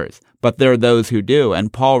 years. But there are those who do.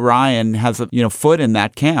 And Paul Ryan has a foot in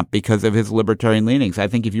that camp because of his libertarian leanings. I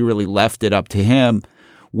think if you really left it up to him,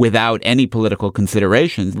 without any political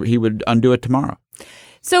considerations, he would undo it tomorrow.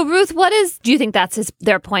 So, Ruth, do you think that's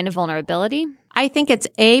their point of vulnerability? I think it's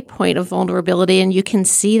a point of vulnerability, and you can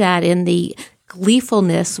see that in the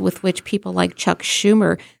gleefulness with which people like Chuck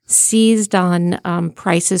Schumer seized on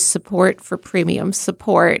Price's support for premium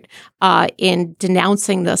support in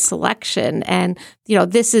denouncing the selection. And,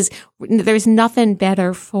 there's nothing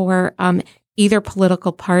better for either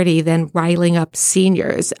political party than riling up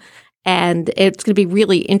seniors. And it's going to be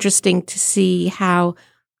really interesting to see how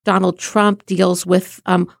Donald Trump deals with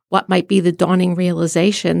what might be the dawning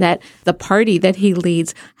realization that the party that he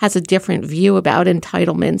leads has a different view about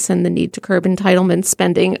entitlements and the need to curb entitlement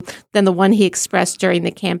spending than the one he expressed during the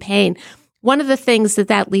campaign. One of the things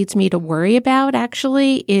that leads me to worry about,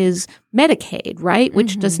 actually, is Medicaid, right?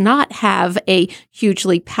 Which does not have a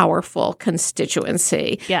hugely powerful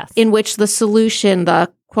constituency. Yes. In which the solution,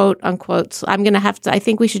 the quote unquote, so I'm going to I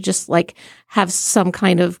think we should just have some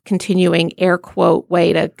kind of continuing air quote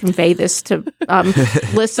way to convey this to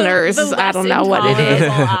listeners. I don't know what it is.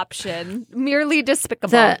 Option. Merely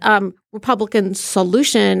despicable. The Republican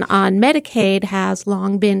solution on Medicaid has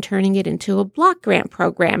long been turning it into a block grant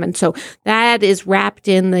program. And so that is wrapped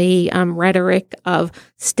in the rhetoric of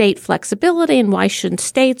state flexibility and why shouldn't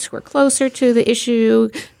states who are closer to the issue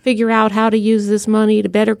figure out how to use this money to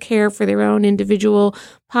better care for their own individual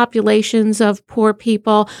populations of poor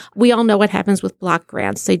people. We all know what happens with block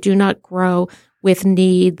grants. They do not grow with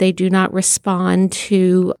need. They do not respond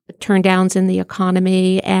to turndowns in the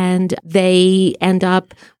economy, and they end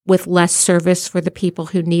up with less service for the people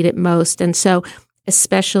who need it most. And so,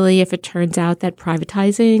 especially if it turns out that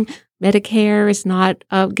privatizing Medicare is not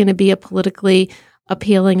going to be a politically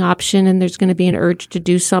appealing option and there's going to be an urge to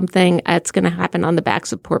do something, it's going to happen on the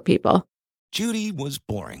backs of poor people. Judy was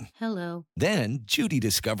boring. Hello. Then Judy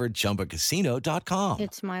discovered ChumbaCasino.com.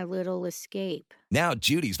 It's my little escape. Now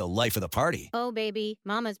Judy's the life of the party. Oh, baby,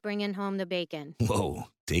 mama's bringing home the bacon. Whoa,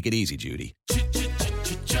 take it easy, Judy.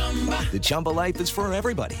 The Chumba life is for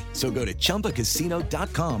everybody. So go to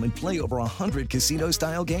ChumbaCasino.com and play over 100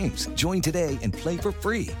 casino-style games. Join today and play for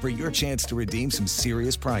free for your chance to redeem some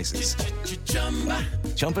serious prizes.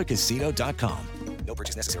 ChumbaCasino.com. No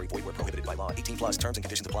purchase necessary. Void where prohibited by law. 18+ terms and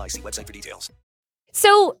conditions apply. See website for details.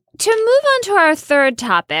 So to move on to our third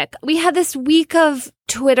topic, we had this week of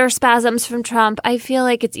Twitter spasms from Trump. I feel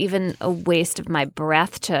like it's even a waste of my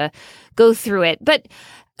breath to go through it. But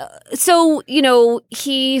so,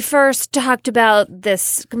 he first talked about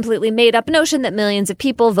this completely made up notion that millions of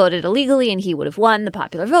people voted illegally and he would have won the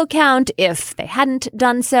popular vote count if they hadn't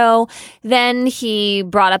done so. Then he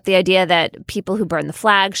brought up the idea that people who burn the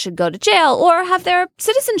flag should go to jail or have their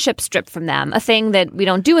citizenship stripped from them, a thing that we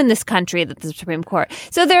don't do in this country, that the Supreme Court.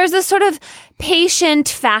 So there's this sort of patient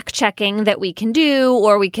fact checking that we can do,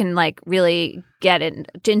 or we can really get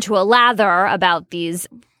into a lather about these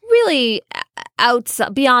really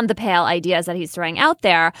beyond the pale ideas that he's throwing out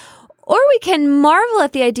there. Or we can marvel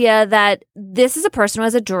at the idea that this is a person who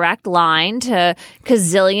has a direct line to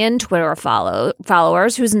gazillion Twitter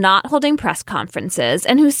followers, who's not holding press conferences,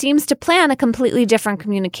 and who seems to plan a completely different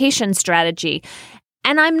communication strategy.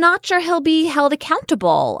 And I'm not sure he'll be held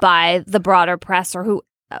accountable by the broader press or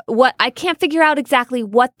I can't figure out exactly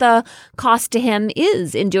what the cost to him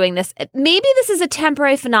is in doing this. Maybe this is a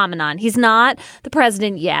temporary phenomenon. He's not the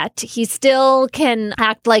president yet. He still can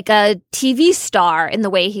act like a TV star in the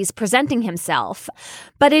way he's presenting himself.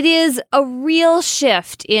 But it is a real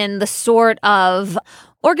shift in the sort of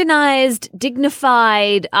organized,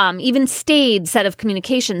 dignified, even staid set of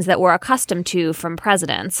communications that we're accustomed to from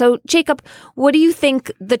presidents. So, Jacob, what do you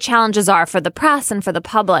think the challenges are for the press and for the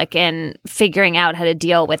public in figuring out how to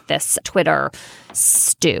deal with this Twitter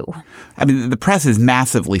stew? I mean, the press is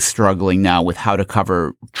massively struggling now with how to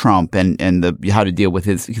cover Trump, and how to deal with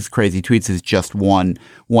his crazy tweets is just one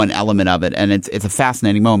element of it. And it's a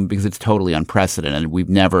fascinating moment because it's totally unprecedented. We've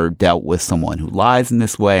never dealt with someone who lies in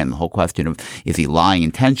this way, and the whole question of, is he lying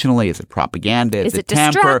intentionally? Is it propaganda? Is it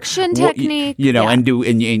distraction technique? And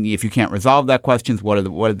if you can't resolve that question, what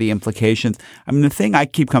are the implications? I mean, the thing I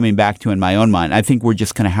keep coming back to in my own mind, I think we're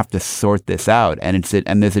just going to have to sort this out, and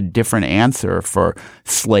there's a different answer for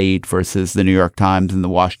Slate versus the New York Times and the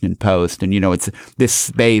Washington Post. And, it's this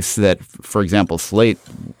space that, for example, Slate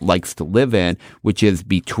likes to live in, which is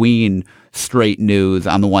between straight news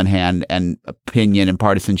on the one hand and opinion and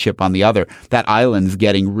partisanship on the other. That island's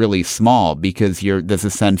getting really small because there's a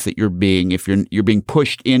sense that you're being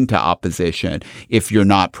pushed into opposition if you're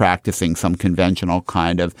not practicing some conventional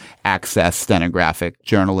kind of access stenographic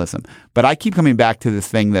journalism. But I keep coming back to this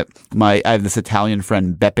thing that I have this Italian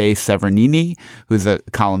friend, Beppe Severnini, who's a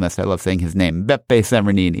columnist. I love saying his name, Beppe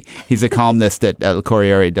Severnini. He's a columnist at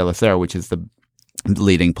Corriere della Sera, which is the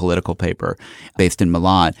leading political paper based in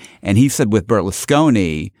Milan. And he said with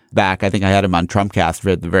Berlusconi back, I think I had him on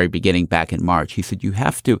Trumpcast at the very beginning back in March, he said, you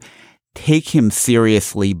have to take him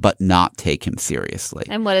seriously, but not take him seriously.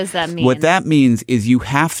 And what does that mean? What that means is you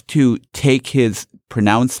have to take his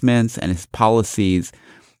pronouncements and his policies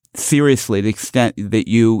seriously to the extent that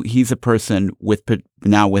he's a person with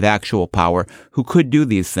actual power who could do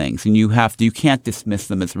these things, and you can't dismiss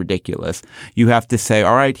them as ridiculous. You have to say,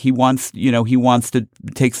 all right, he wants to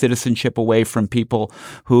take citizenship away from people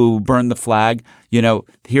who burn the flag.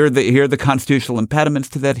 Here are the constitutional impediments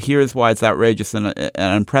to that. Here is why it's outrageous and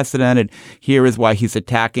unprecedented. Here is why he's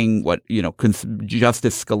attacking what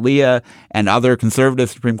Justice Scalia and other conservative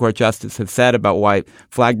Supreme Court justices have said about why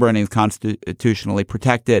flag burning is constitutionally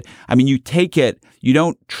protected. I mean, you take it, you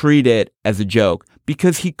don't treat it as a joke,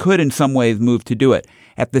 because he could in some ways move to do it.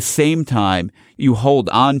 At the same time, you hold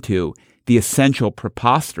on to the essential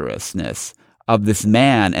preposterousness of this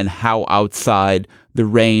man and how outside the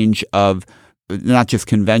range of not just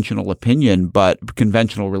conventional opinion, but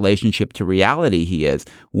conventional relationship to reality he is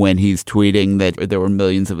when he's tweeting that there were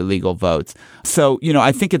millions of illegal votes. So,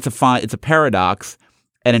 I think it's a paradox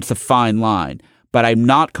and it's a fine line. But I'm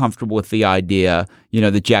not comfortable with the idea,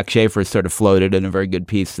 that Jack Schafer sort of floated in a very good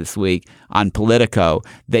piece this week on Politico,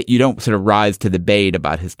 that you don't sort of rise to the bait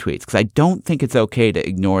about his tweets, because I don't think it's okay to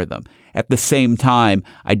ignore them. At the same time,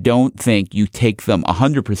 I don't think you take them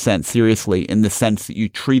 100% seriously in the sense that you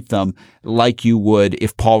treat them like you would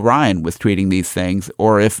if Paul Ryan was tweeting these things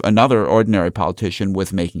or if another ordinary politician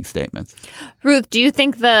was making statements. Ruth, do you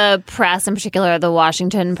think the press, in particular the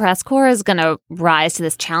Washington press corps, is going to rise to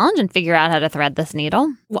this challenge and figure out how to thread this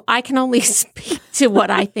needle? Well, I can only speak to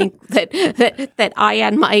what I think that I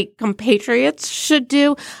and my compatriots should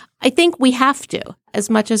do. I think we have to. As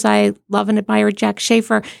much as I love and admire Jack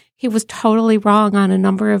Schafer, he was totally wrong on a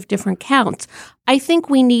number of different counts. I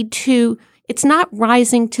think we need to, it's not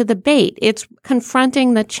rising to the bait. It's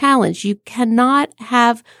confronting the challenge. You cannot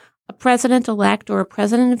have a president-elect or a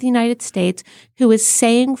president of the United States who is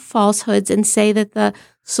saying falsehoods and say that the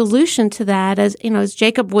solution to that, as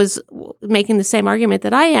Jacob was making the same argument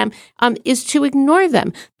that I am, is to ignore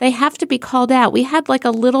them. They have to be called out. We had like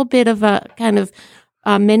a little bit of a kind of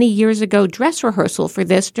many years ago dress rehearsal for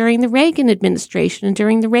this during the Reagan administration and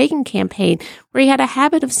during the Reagan campaign, where he had a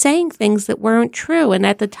habit of saying things that weren't true. And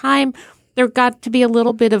at the time, there got to be a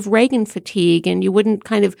little bit of Reagan fatigue, and you wouldn't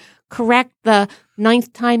kind of correct the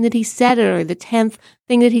 9th time that he said it or the 10th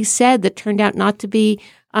thing that he said that turned out not to be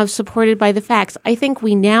supported by the facts. I think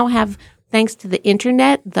we now have, thanks to the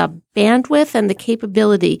internet, the bandwidth and the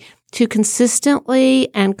capability to consistently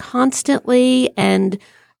and constantly and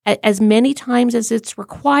as many times as it's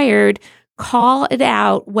required, call it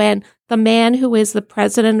out when the man who is the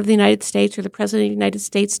president of the United States or the president of the United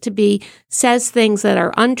States to be says things that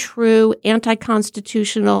are untrue,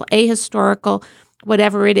 anti-constitutional, ahistorical,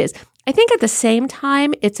 whatever it is. I think at the same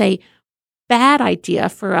time, it's a bad idea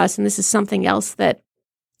for us, and this is something else that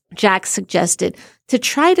Jack suggested, to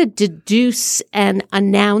try to deduce and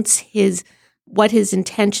announce what his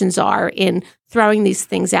intentions are in throwing these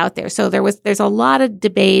things out there. So there's a lot of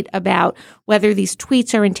debate about whether these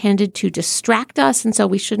tweets are intended to distract us, and so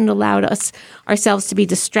we shouldn't allow ourselves to be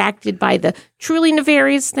distracted by the truly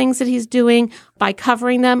nefarious things that he's doing by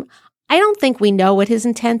covering them. I don't think we know what his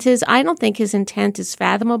intent is. I don't think his intent is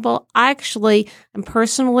fathomable. I actually am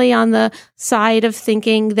personally on the side of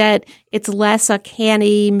thinking that it's less a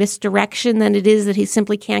canny misdirection than it is that he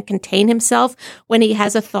simply can't contain himself when he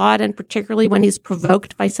has a thought, and particularly when he's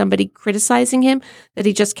provoked by somebody criticizing him, that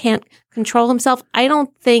he just can't control himself. I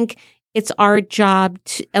don't think it's our job,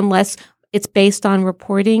 unless it's based on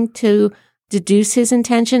reporting, to deduce his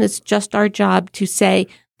intention. It's just our job to say,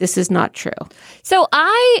 this is not true. So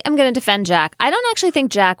I am going to defend Jack. I don't actually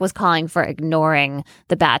think Jack was calling for ignoring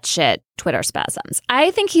the batshit Twitter spasms. I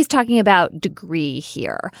think he's talking about degree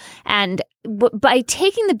here. And by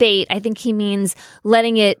taking the bait, I think he means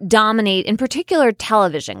letting it dominate, in particular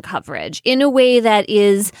television coverage, in a way that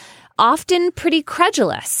is often pretty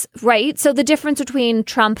credulous, right? So the difference between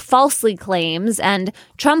Trump falsely claims and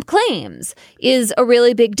Trump claims is a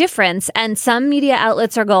really big difference. And some media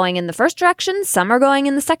outlets are going in the first direction, some are going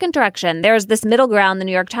in the second direction. There's this middle ground the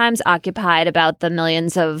New York Times occupied about the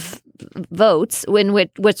millions of votes,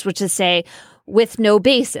 which is say, with no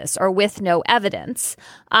basis or with no evidence.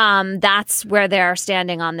 That's where they're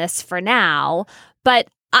standing on this for now. But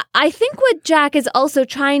I think what Jack is also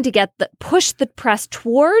trying to push the press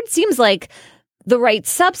toward seems like the right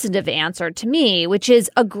substantive answer to me, which is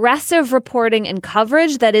aggressive reporting and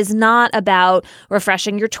coverage that is not about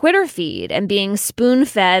refreshing your Twitter feed and being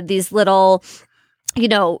spoon-fed these little,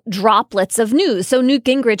 droplets of news. So Newt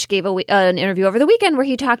Gingrich gave an interview over the weekend where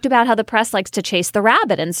he talked about how the press likes to chase the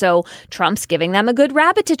rabbit. And so Trump's giving them a good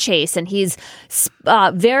rabbit to chase. And he's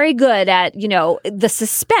very good at, the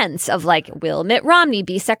suspense of will Mitt Romney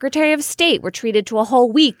be Secretary of State? We're treated to a whole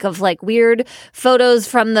week of weird photos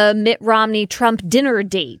from the Mitt Romney Trump dinner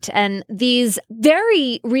date and these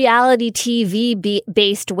very reality TV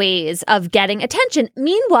based ways of getting attention.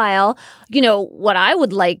 Meanwhile, what I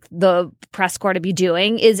would like the press corps to be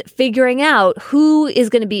doing is figuring out who is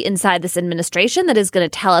going to be inside this administration that is going to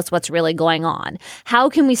tell us what's really going on. How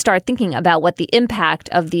can we start thinking about what the impact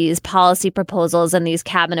of these policy proposals and these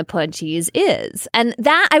cabinet appointees is? And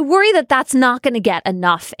that I worry that that's not going to get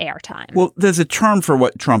enough airtime. Well, there's a term for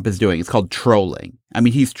what Trump is doing. It's called trolling. I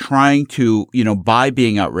mean, he's trying to, by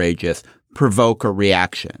being outrageous, provoke a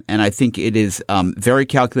reaction. And I think it is very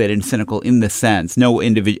calculated and cynical in the sense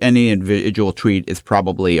any individual tweet is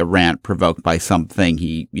probably a rant provoked by something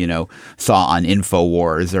he, saw on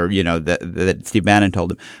InfoWars or, that Steve Bannon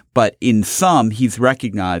told him. But in sum, he's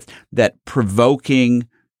recognized that provoking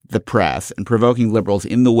the press and provoking liberals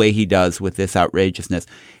in the way he does with this outrageousness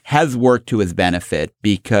has worked to his benefit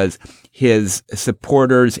because his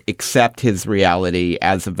supporters accept his reality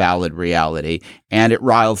as a valid reality and it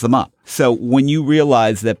riles them up. So when you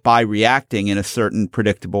realize that by reacting in a certain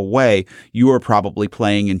predictable way, you are probably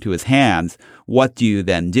playing into his hands, what do you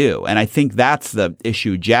then do? And I think that's the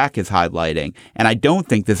issue Jack is highlighting. And I don't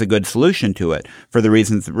think there's a good solution to it for the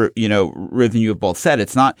reasons, Ruth and you have both said.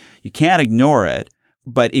 It's not, you can't ignore it.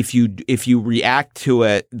 But if you react to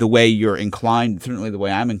it the way you're inclined, certainly the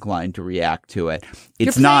way I'm inclined to react to it,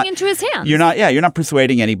 it's you're not playing into his hands. You're not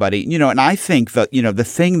persuading anybody. And I think that the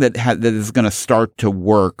thing that is going to start to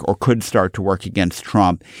work or could start to work against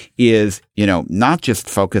Trump is not just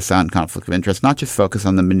focus on conflict of interest, not just focus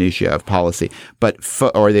on the minutiae of policy, but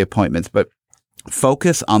or the appointments, but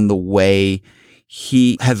focus on the way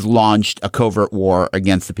he has launched a covert war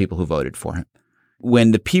against the people who voted for him.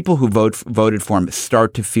 When the people who voted for him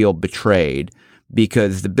start to feel betrayed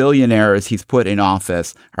because the billionaires he's put in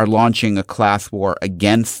office are launching a class war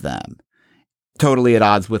against them, totally at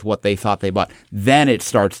odds with what they thought they bought, then it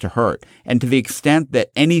starts to hurt. And to the extent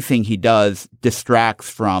that anything he does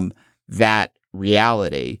distracts from that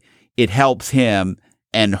reality, it helps him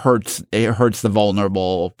and hurts the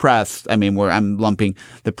vulnerable press. I mean, I'm lumping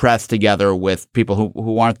the press together with people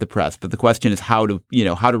who aren't the press. But the question is how do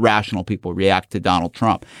rational people react to Donald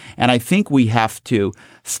Trump? And I think we have to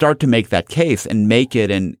start to make that case and make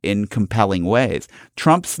it in compelling ways.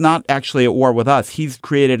 Trump's not actually at war with us. He's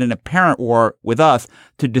created an apparent war with us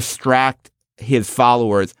to distract his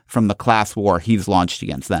followers from the class war he's launched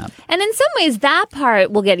against them. And in some ways, that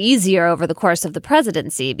part will get easier over the course of the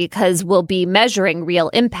presidency because we'll be measuring real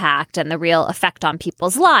impact and the real effect on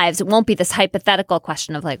people's lives. It won't be this hypothetical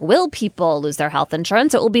question of like, will people lose their health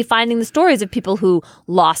insurance? It will be finding the stories of people who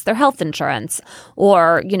lost their health insurance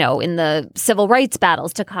or, in the civil rights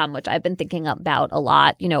battles to come, which I've been thinking about a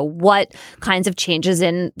lot, what kinds of changes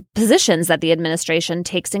in positions that the administration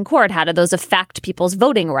takes in court? How do those affect people's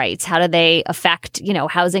voting rights? How do they affect,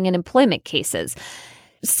 housing and employment cases?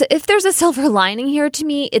 So if there's a silver lining here to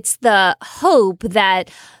me, it's the hope that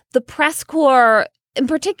the press corps in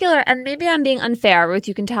particular, and maybe I'm being unfair, Ruth,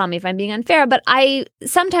 you can tell me if I'm being unfair, but I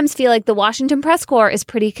sometimes feel like the Washington press corps is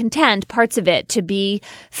pretty content, parts of it, to be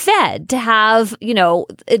fed, to have,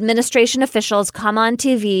 administration officials come on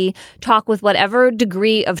TV, talk with whatever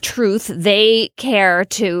degree of truth they care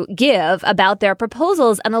to give about their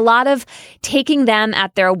proposals, and a lot of taking them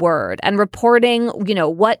at their word and reporting,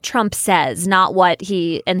 what Trump says, not what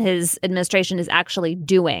he and his administration is actually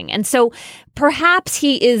doing. And so perhaps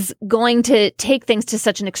he is going to take things to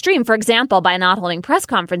such an extreme, for example, by not holding press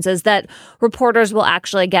conferences, that reporters will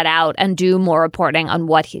actually get out and do more reporting on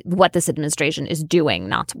what this administration is doing,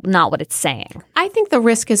 not what it's saying. I think the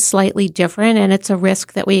risk is slightly different, and it's a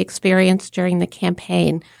risk that we experienced during the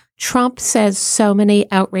campaign. Trump says so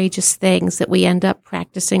many outrageous things that we end up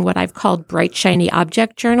practicing what I've called bright, shiny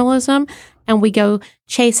object journalism, and we go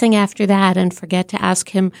chasing after that and forget to ask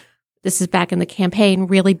him, this is back in the campaign,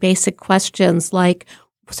 really basic questions like,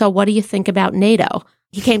 so what do you think about NATO?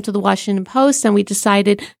 He came to the Washington Post and we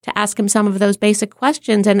decided to ask him some of those basic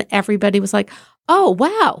questions, and everybody was like, oh,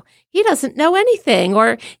 wow, he doesn't know anything,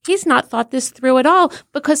 or he's not thought this through at all,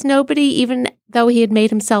 because nobody, even though he had made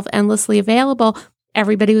himself endlessly available,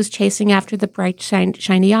 everybody was chasing after the bright,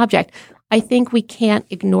 shiny object. I think we can't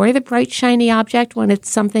ignore the bright, shiny object when it's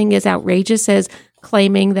something as outrageous as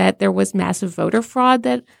claiming that there was massive voter fraud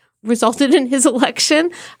that resulted in his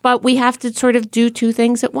election. But we have to sort of do two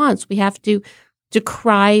things at once. We have to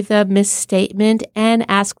decry the misstatement and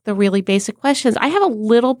ask the really basic questions. I have a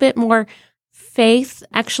little bit more faith,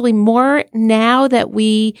 actually more now that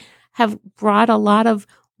we have brought a lot of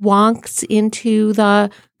wonks into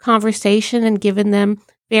the conversation and given them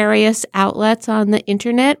various outlets on the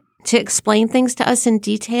internet to explain things to us in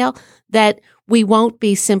detail, that we won't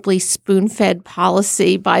be simply spoon-fed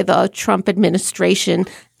policy by the Trump administration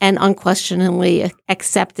and unquestioningly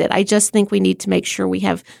accept it. I just think we need to make sure we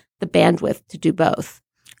have the bandwidth to do both.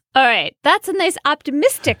 All right. That's a nice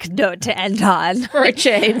optimistic note to end on. For a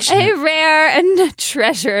change. A rare and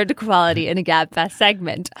treasured quality in a GabFest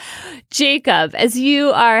segment. Jacob, as you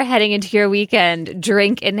are heading into your weekend,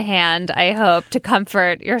 drink in hand, I hope, to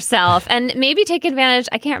comfort yourself and maybe take advantage.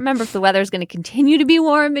 I can't remember if the weather is going to continue to be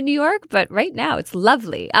warm in New York, but right now it's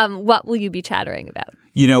lovely. What will you be chattering about?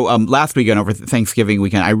 Last weekend over Thanksgiving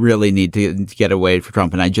weekend, I really need to get away from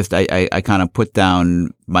Trump, and I kind of put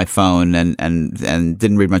down my phone and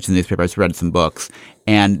didn't read much of the newspaper. I just read some books,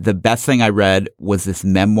 and the best thing I read was this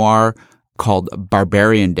memoir called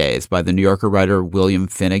Barbarian Days by the New Yorker writer William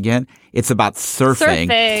Finnegan. It's about surfing.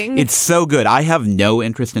 It's so good. I have no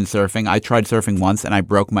interest in surfing. I tried surfing once and I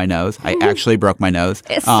broke my nose. I actually broke my nose.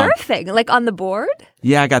 Surfing? Like on the board?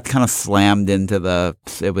 Yeah, I got kind of slammed into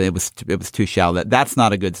it was too shallow. That's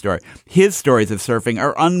not a good story. His stories of surfing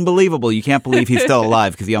are unbelievable. You can't believe he's still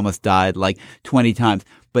alive because he almost died like 20 times.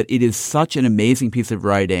 But it is such an amazing piece of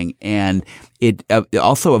writing, and it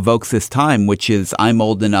also evokes this time, which is I'm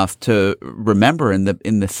old enough to remember in the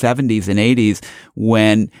 70s and 80s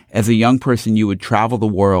when, as a young person, you would travel the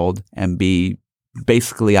world and be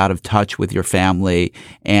basically out of touch with your family,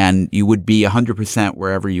 and you would be 100%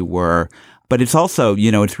 wherever you were. But it's also,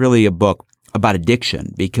 it's really a book about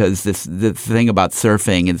addiction, because the thing about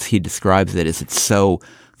surfing, as he describes it, is it's so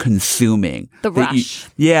consuming. The rush.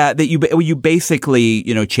 That you basically,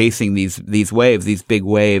 chasing these waves, these big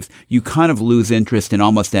waves, you kind of lose interest in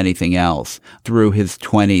almost anything else. Through his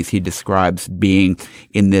 20s, he describes being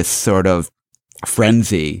in this sort of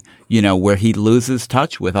frenzy, where he loses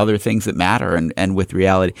touch with other things that matter and with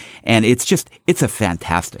reality. And it's a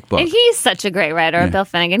fantastic book. And he's such a great writer, Bill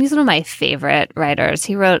Finnegan. He's one of my favorite writers.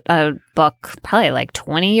 He wrote a book probably like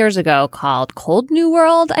 20 years ago called Cold New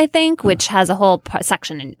World, I think, which has a whole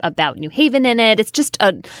section about New Haven in it. It's just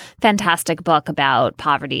a fantastic book about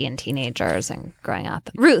poverty and teenagers and growing up.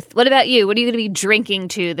 Ruth, what about you? What are you going to be drinking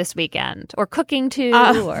to this weekend, or cooking to,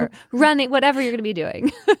 or running, whatever you're going to be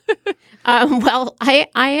doing? Well, I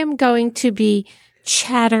am going to be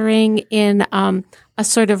chattering in a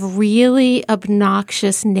sort of really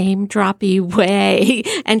obnoxious name-droppy way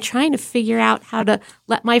and trying to figure out how to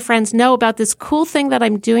let my friends know about this cool thing that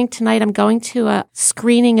I'm doing tonight. I'm going to a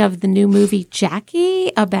screening of the new movie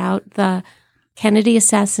Jackie about the Kennedy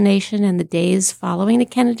assassination and the days following the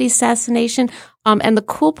Kennedy assassination. And the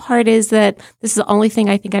cool part is that this is the only thing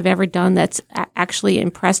I think I've ever done that's actually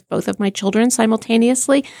impressed both of my children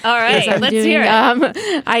simultaneously. All right, let's hear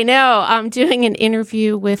it. I know. I'm doing an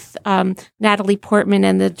interview with Natalie Portman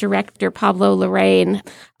and the director Pablo Larraín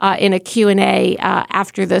in a Q&A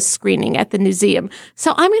after the screening at the museum.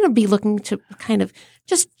 So I'm going to be looking to kind of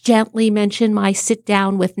just gently mention my sit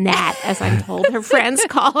down with Nat, as I'm told her friends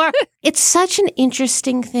call her. It's such an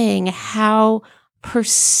interesting thing how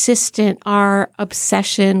persistent our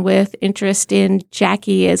obsession with interest in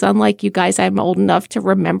Jackie is. Unlike you guys, I'm old enough to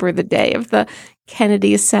remember the day of the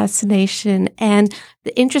Kennedy assassination. And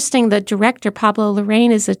the director, Pablo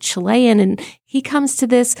Larraín, is a Chilean, and he comes to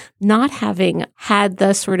this not having had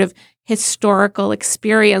the sort of historical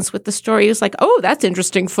experience with the story. He was like, oh, that's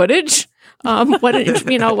interesting footage. What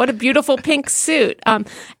a beautiful pink suit. And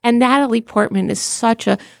Natalie Portman is such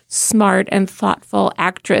a smart and thoughtful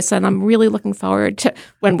actress. And I'm really looking forward to,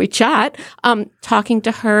 when we chat, talking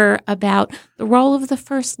to her about the role of the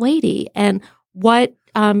First Lady and what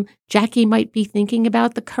Jackie might be thinking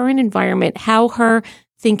about the current environment, how her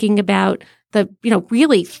thinking about the,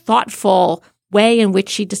 really thoughtful way in which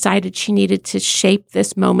she decided she needed to shape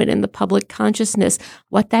this moment in the public consciousness,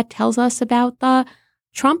 what that tells us about the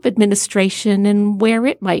Trump administration and where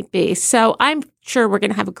it might be. So I'm sure we're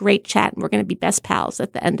going to have a great chat and we're going to be best pals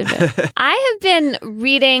at the end of it. I have been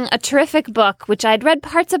reading a terrific book, which I'd read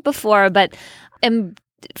parts of before, but am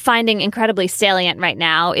finding incredibly salient right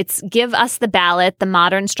now. It's Give Us the Ballot, The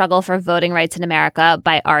Modern Struggle for Voting Rights in America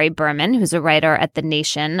by Ari Berman, who's a writer at The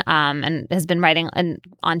Nation and has been writing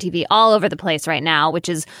on TV all over the place right now, which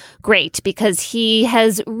is great because he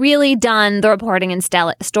has really done the reporting and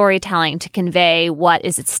storytelling to convey what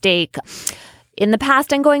is at stake in the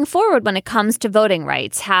past and going forward when it comes to voting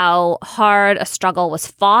rights, how hard a struggle was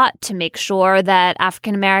fought to make sure that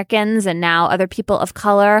African Americans and now other people of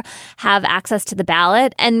color have access to the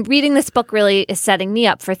ballot. And reading this book really is setting me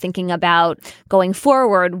up for thinking about going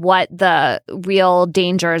forward what the real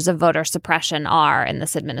dangers of voter suppression are in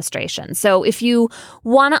this administration. So if you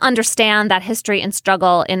want to understand that history and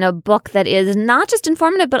struggle in a book that is not just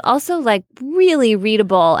informative, but also like really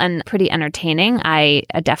readable and pretty entertaining, I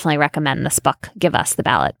definitely recommend this book. Give Us the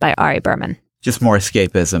Ballot by Ari Berman. Just more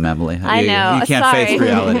escapism, Emily. I know. You can't face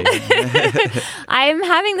reality. I'm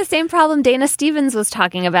having the same problem Dana Stevens was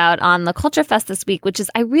talking about on the Culture Fest this week, which is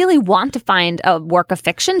I really want to find a work of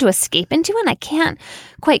fiction to escape into, and I can't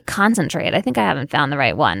quite concentrate. I think I haven't found the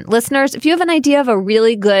right one. Listeners, if you have an idea of a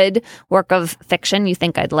really good work of fiction you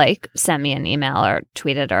think I'd like, send me an email or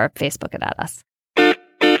tweet it or Facebook it at us.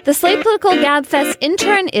 The Slate Political Gabfest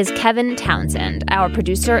intern is Kevin Townsend. Our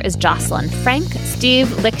producer is Jocelyn Frank. Steve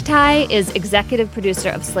Lichtai is executive producer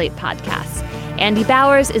of Slate Podcasts. Andy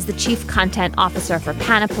Bowers is the chief content officer for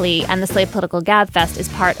Panoply, and the Slate Political Gabfest is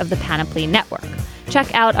part of the Panoply Network.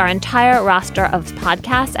 Check out our entire roster of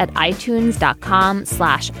podcasts at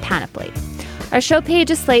itunes.com/panoply. Our show page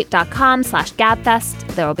is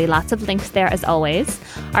slate.com/gabfest. There will be lots of links there as always.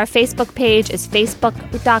 Our Facebook page is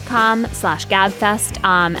facebook.com/gabfest,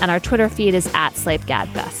 and our Twitter feed is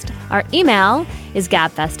 @SlateGabfest. Our email is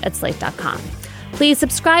gabfest@slate.com. Please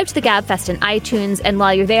subscribe to the Gabfest in iTunes, and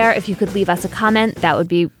while you're there, if you could leave us a comment, that would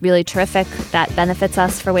be really terrific. That benefits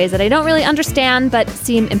us for ways that I don't really understand but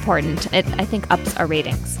seem important. It, I think, ups our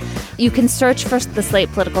ratings. You can search for the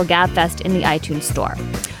Slate Political Gabfest in the iTunes store.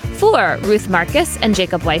 For Ruth Marcus and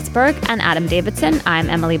Jacob Weisberg and Adam Davidson, I'm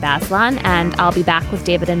Emily Bazelon, and I'll be back with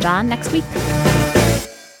David and John next week.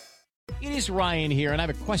 It is Ryan here, and I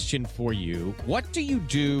have a question for you. What do you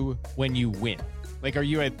do when you win? Like, are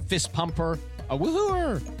you a fist pumper, a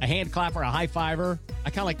woohooer, a hand clapper, a high fiver?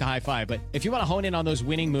 I kind of like the high five, but if you want to hone in on those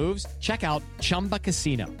winning moves, check out Chumba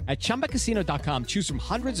Casino. At ChumbaCasino.com, choose from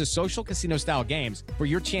hundreds of social casino-style games for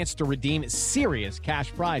your chance to redeem serious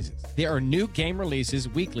cash prizes. There are new game releases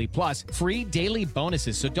weekly, plus free daily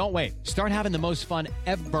bonuses, so don't wait. Start having the most fun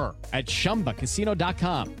ever at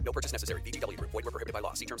ChumbaCasino.com. No purchase necessary. VGW. Void where prohibited by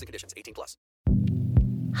law. See terms and conditions. 18+.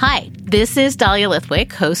 Hi, this is Dahlia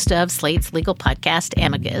Lithwick, host of Slate's legal podcast,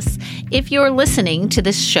 Amicus. If you're listening to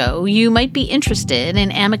this show, you might be interested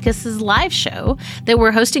in Amicus's live show that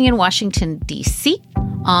we're hosting in Washington, D.C.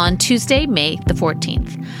 on Tuesday, May the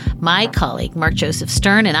 14th. My colleague, Mark Joseph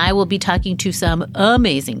Stern, and I will be talking to some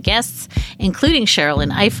amazing guests, including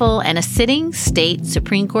Sherrilyn Ifill and a sitting state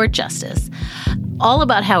Supreme Court justice, all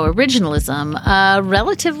about how originalism, a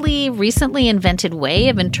relatively recently invented way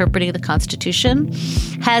of interpreting the Constitution,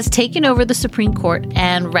 has taken over the Supreme Court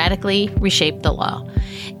and radically reshaped the law.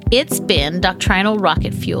 It's been doctrinal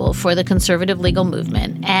rocket fuel for the conservative legal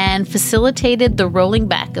movement and facilitated the rolling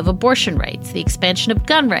back of abortion rights, the expansion of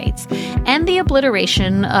gun rights, and the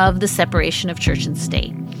obliteration of the separation of church and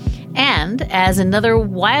state. And as another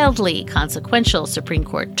wildly consequential Supreme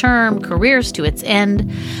Court term careers to its end,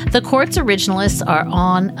 the court's originalists are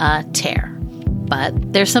on a tear.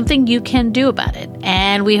 But there's something you can do about it,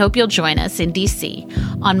 and we hope you'll join us in D.C.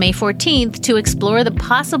 on May 14th to explore the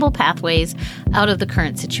possible pathways out of the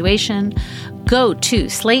current situation. Go to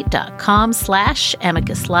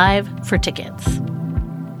slate.com/amicuslive for tickets.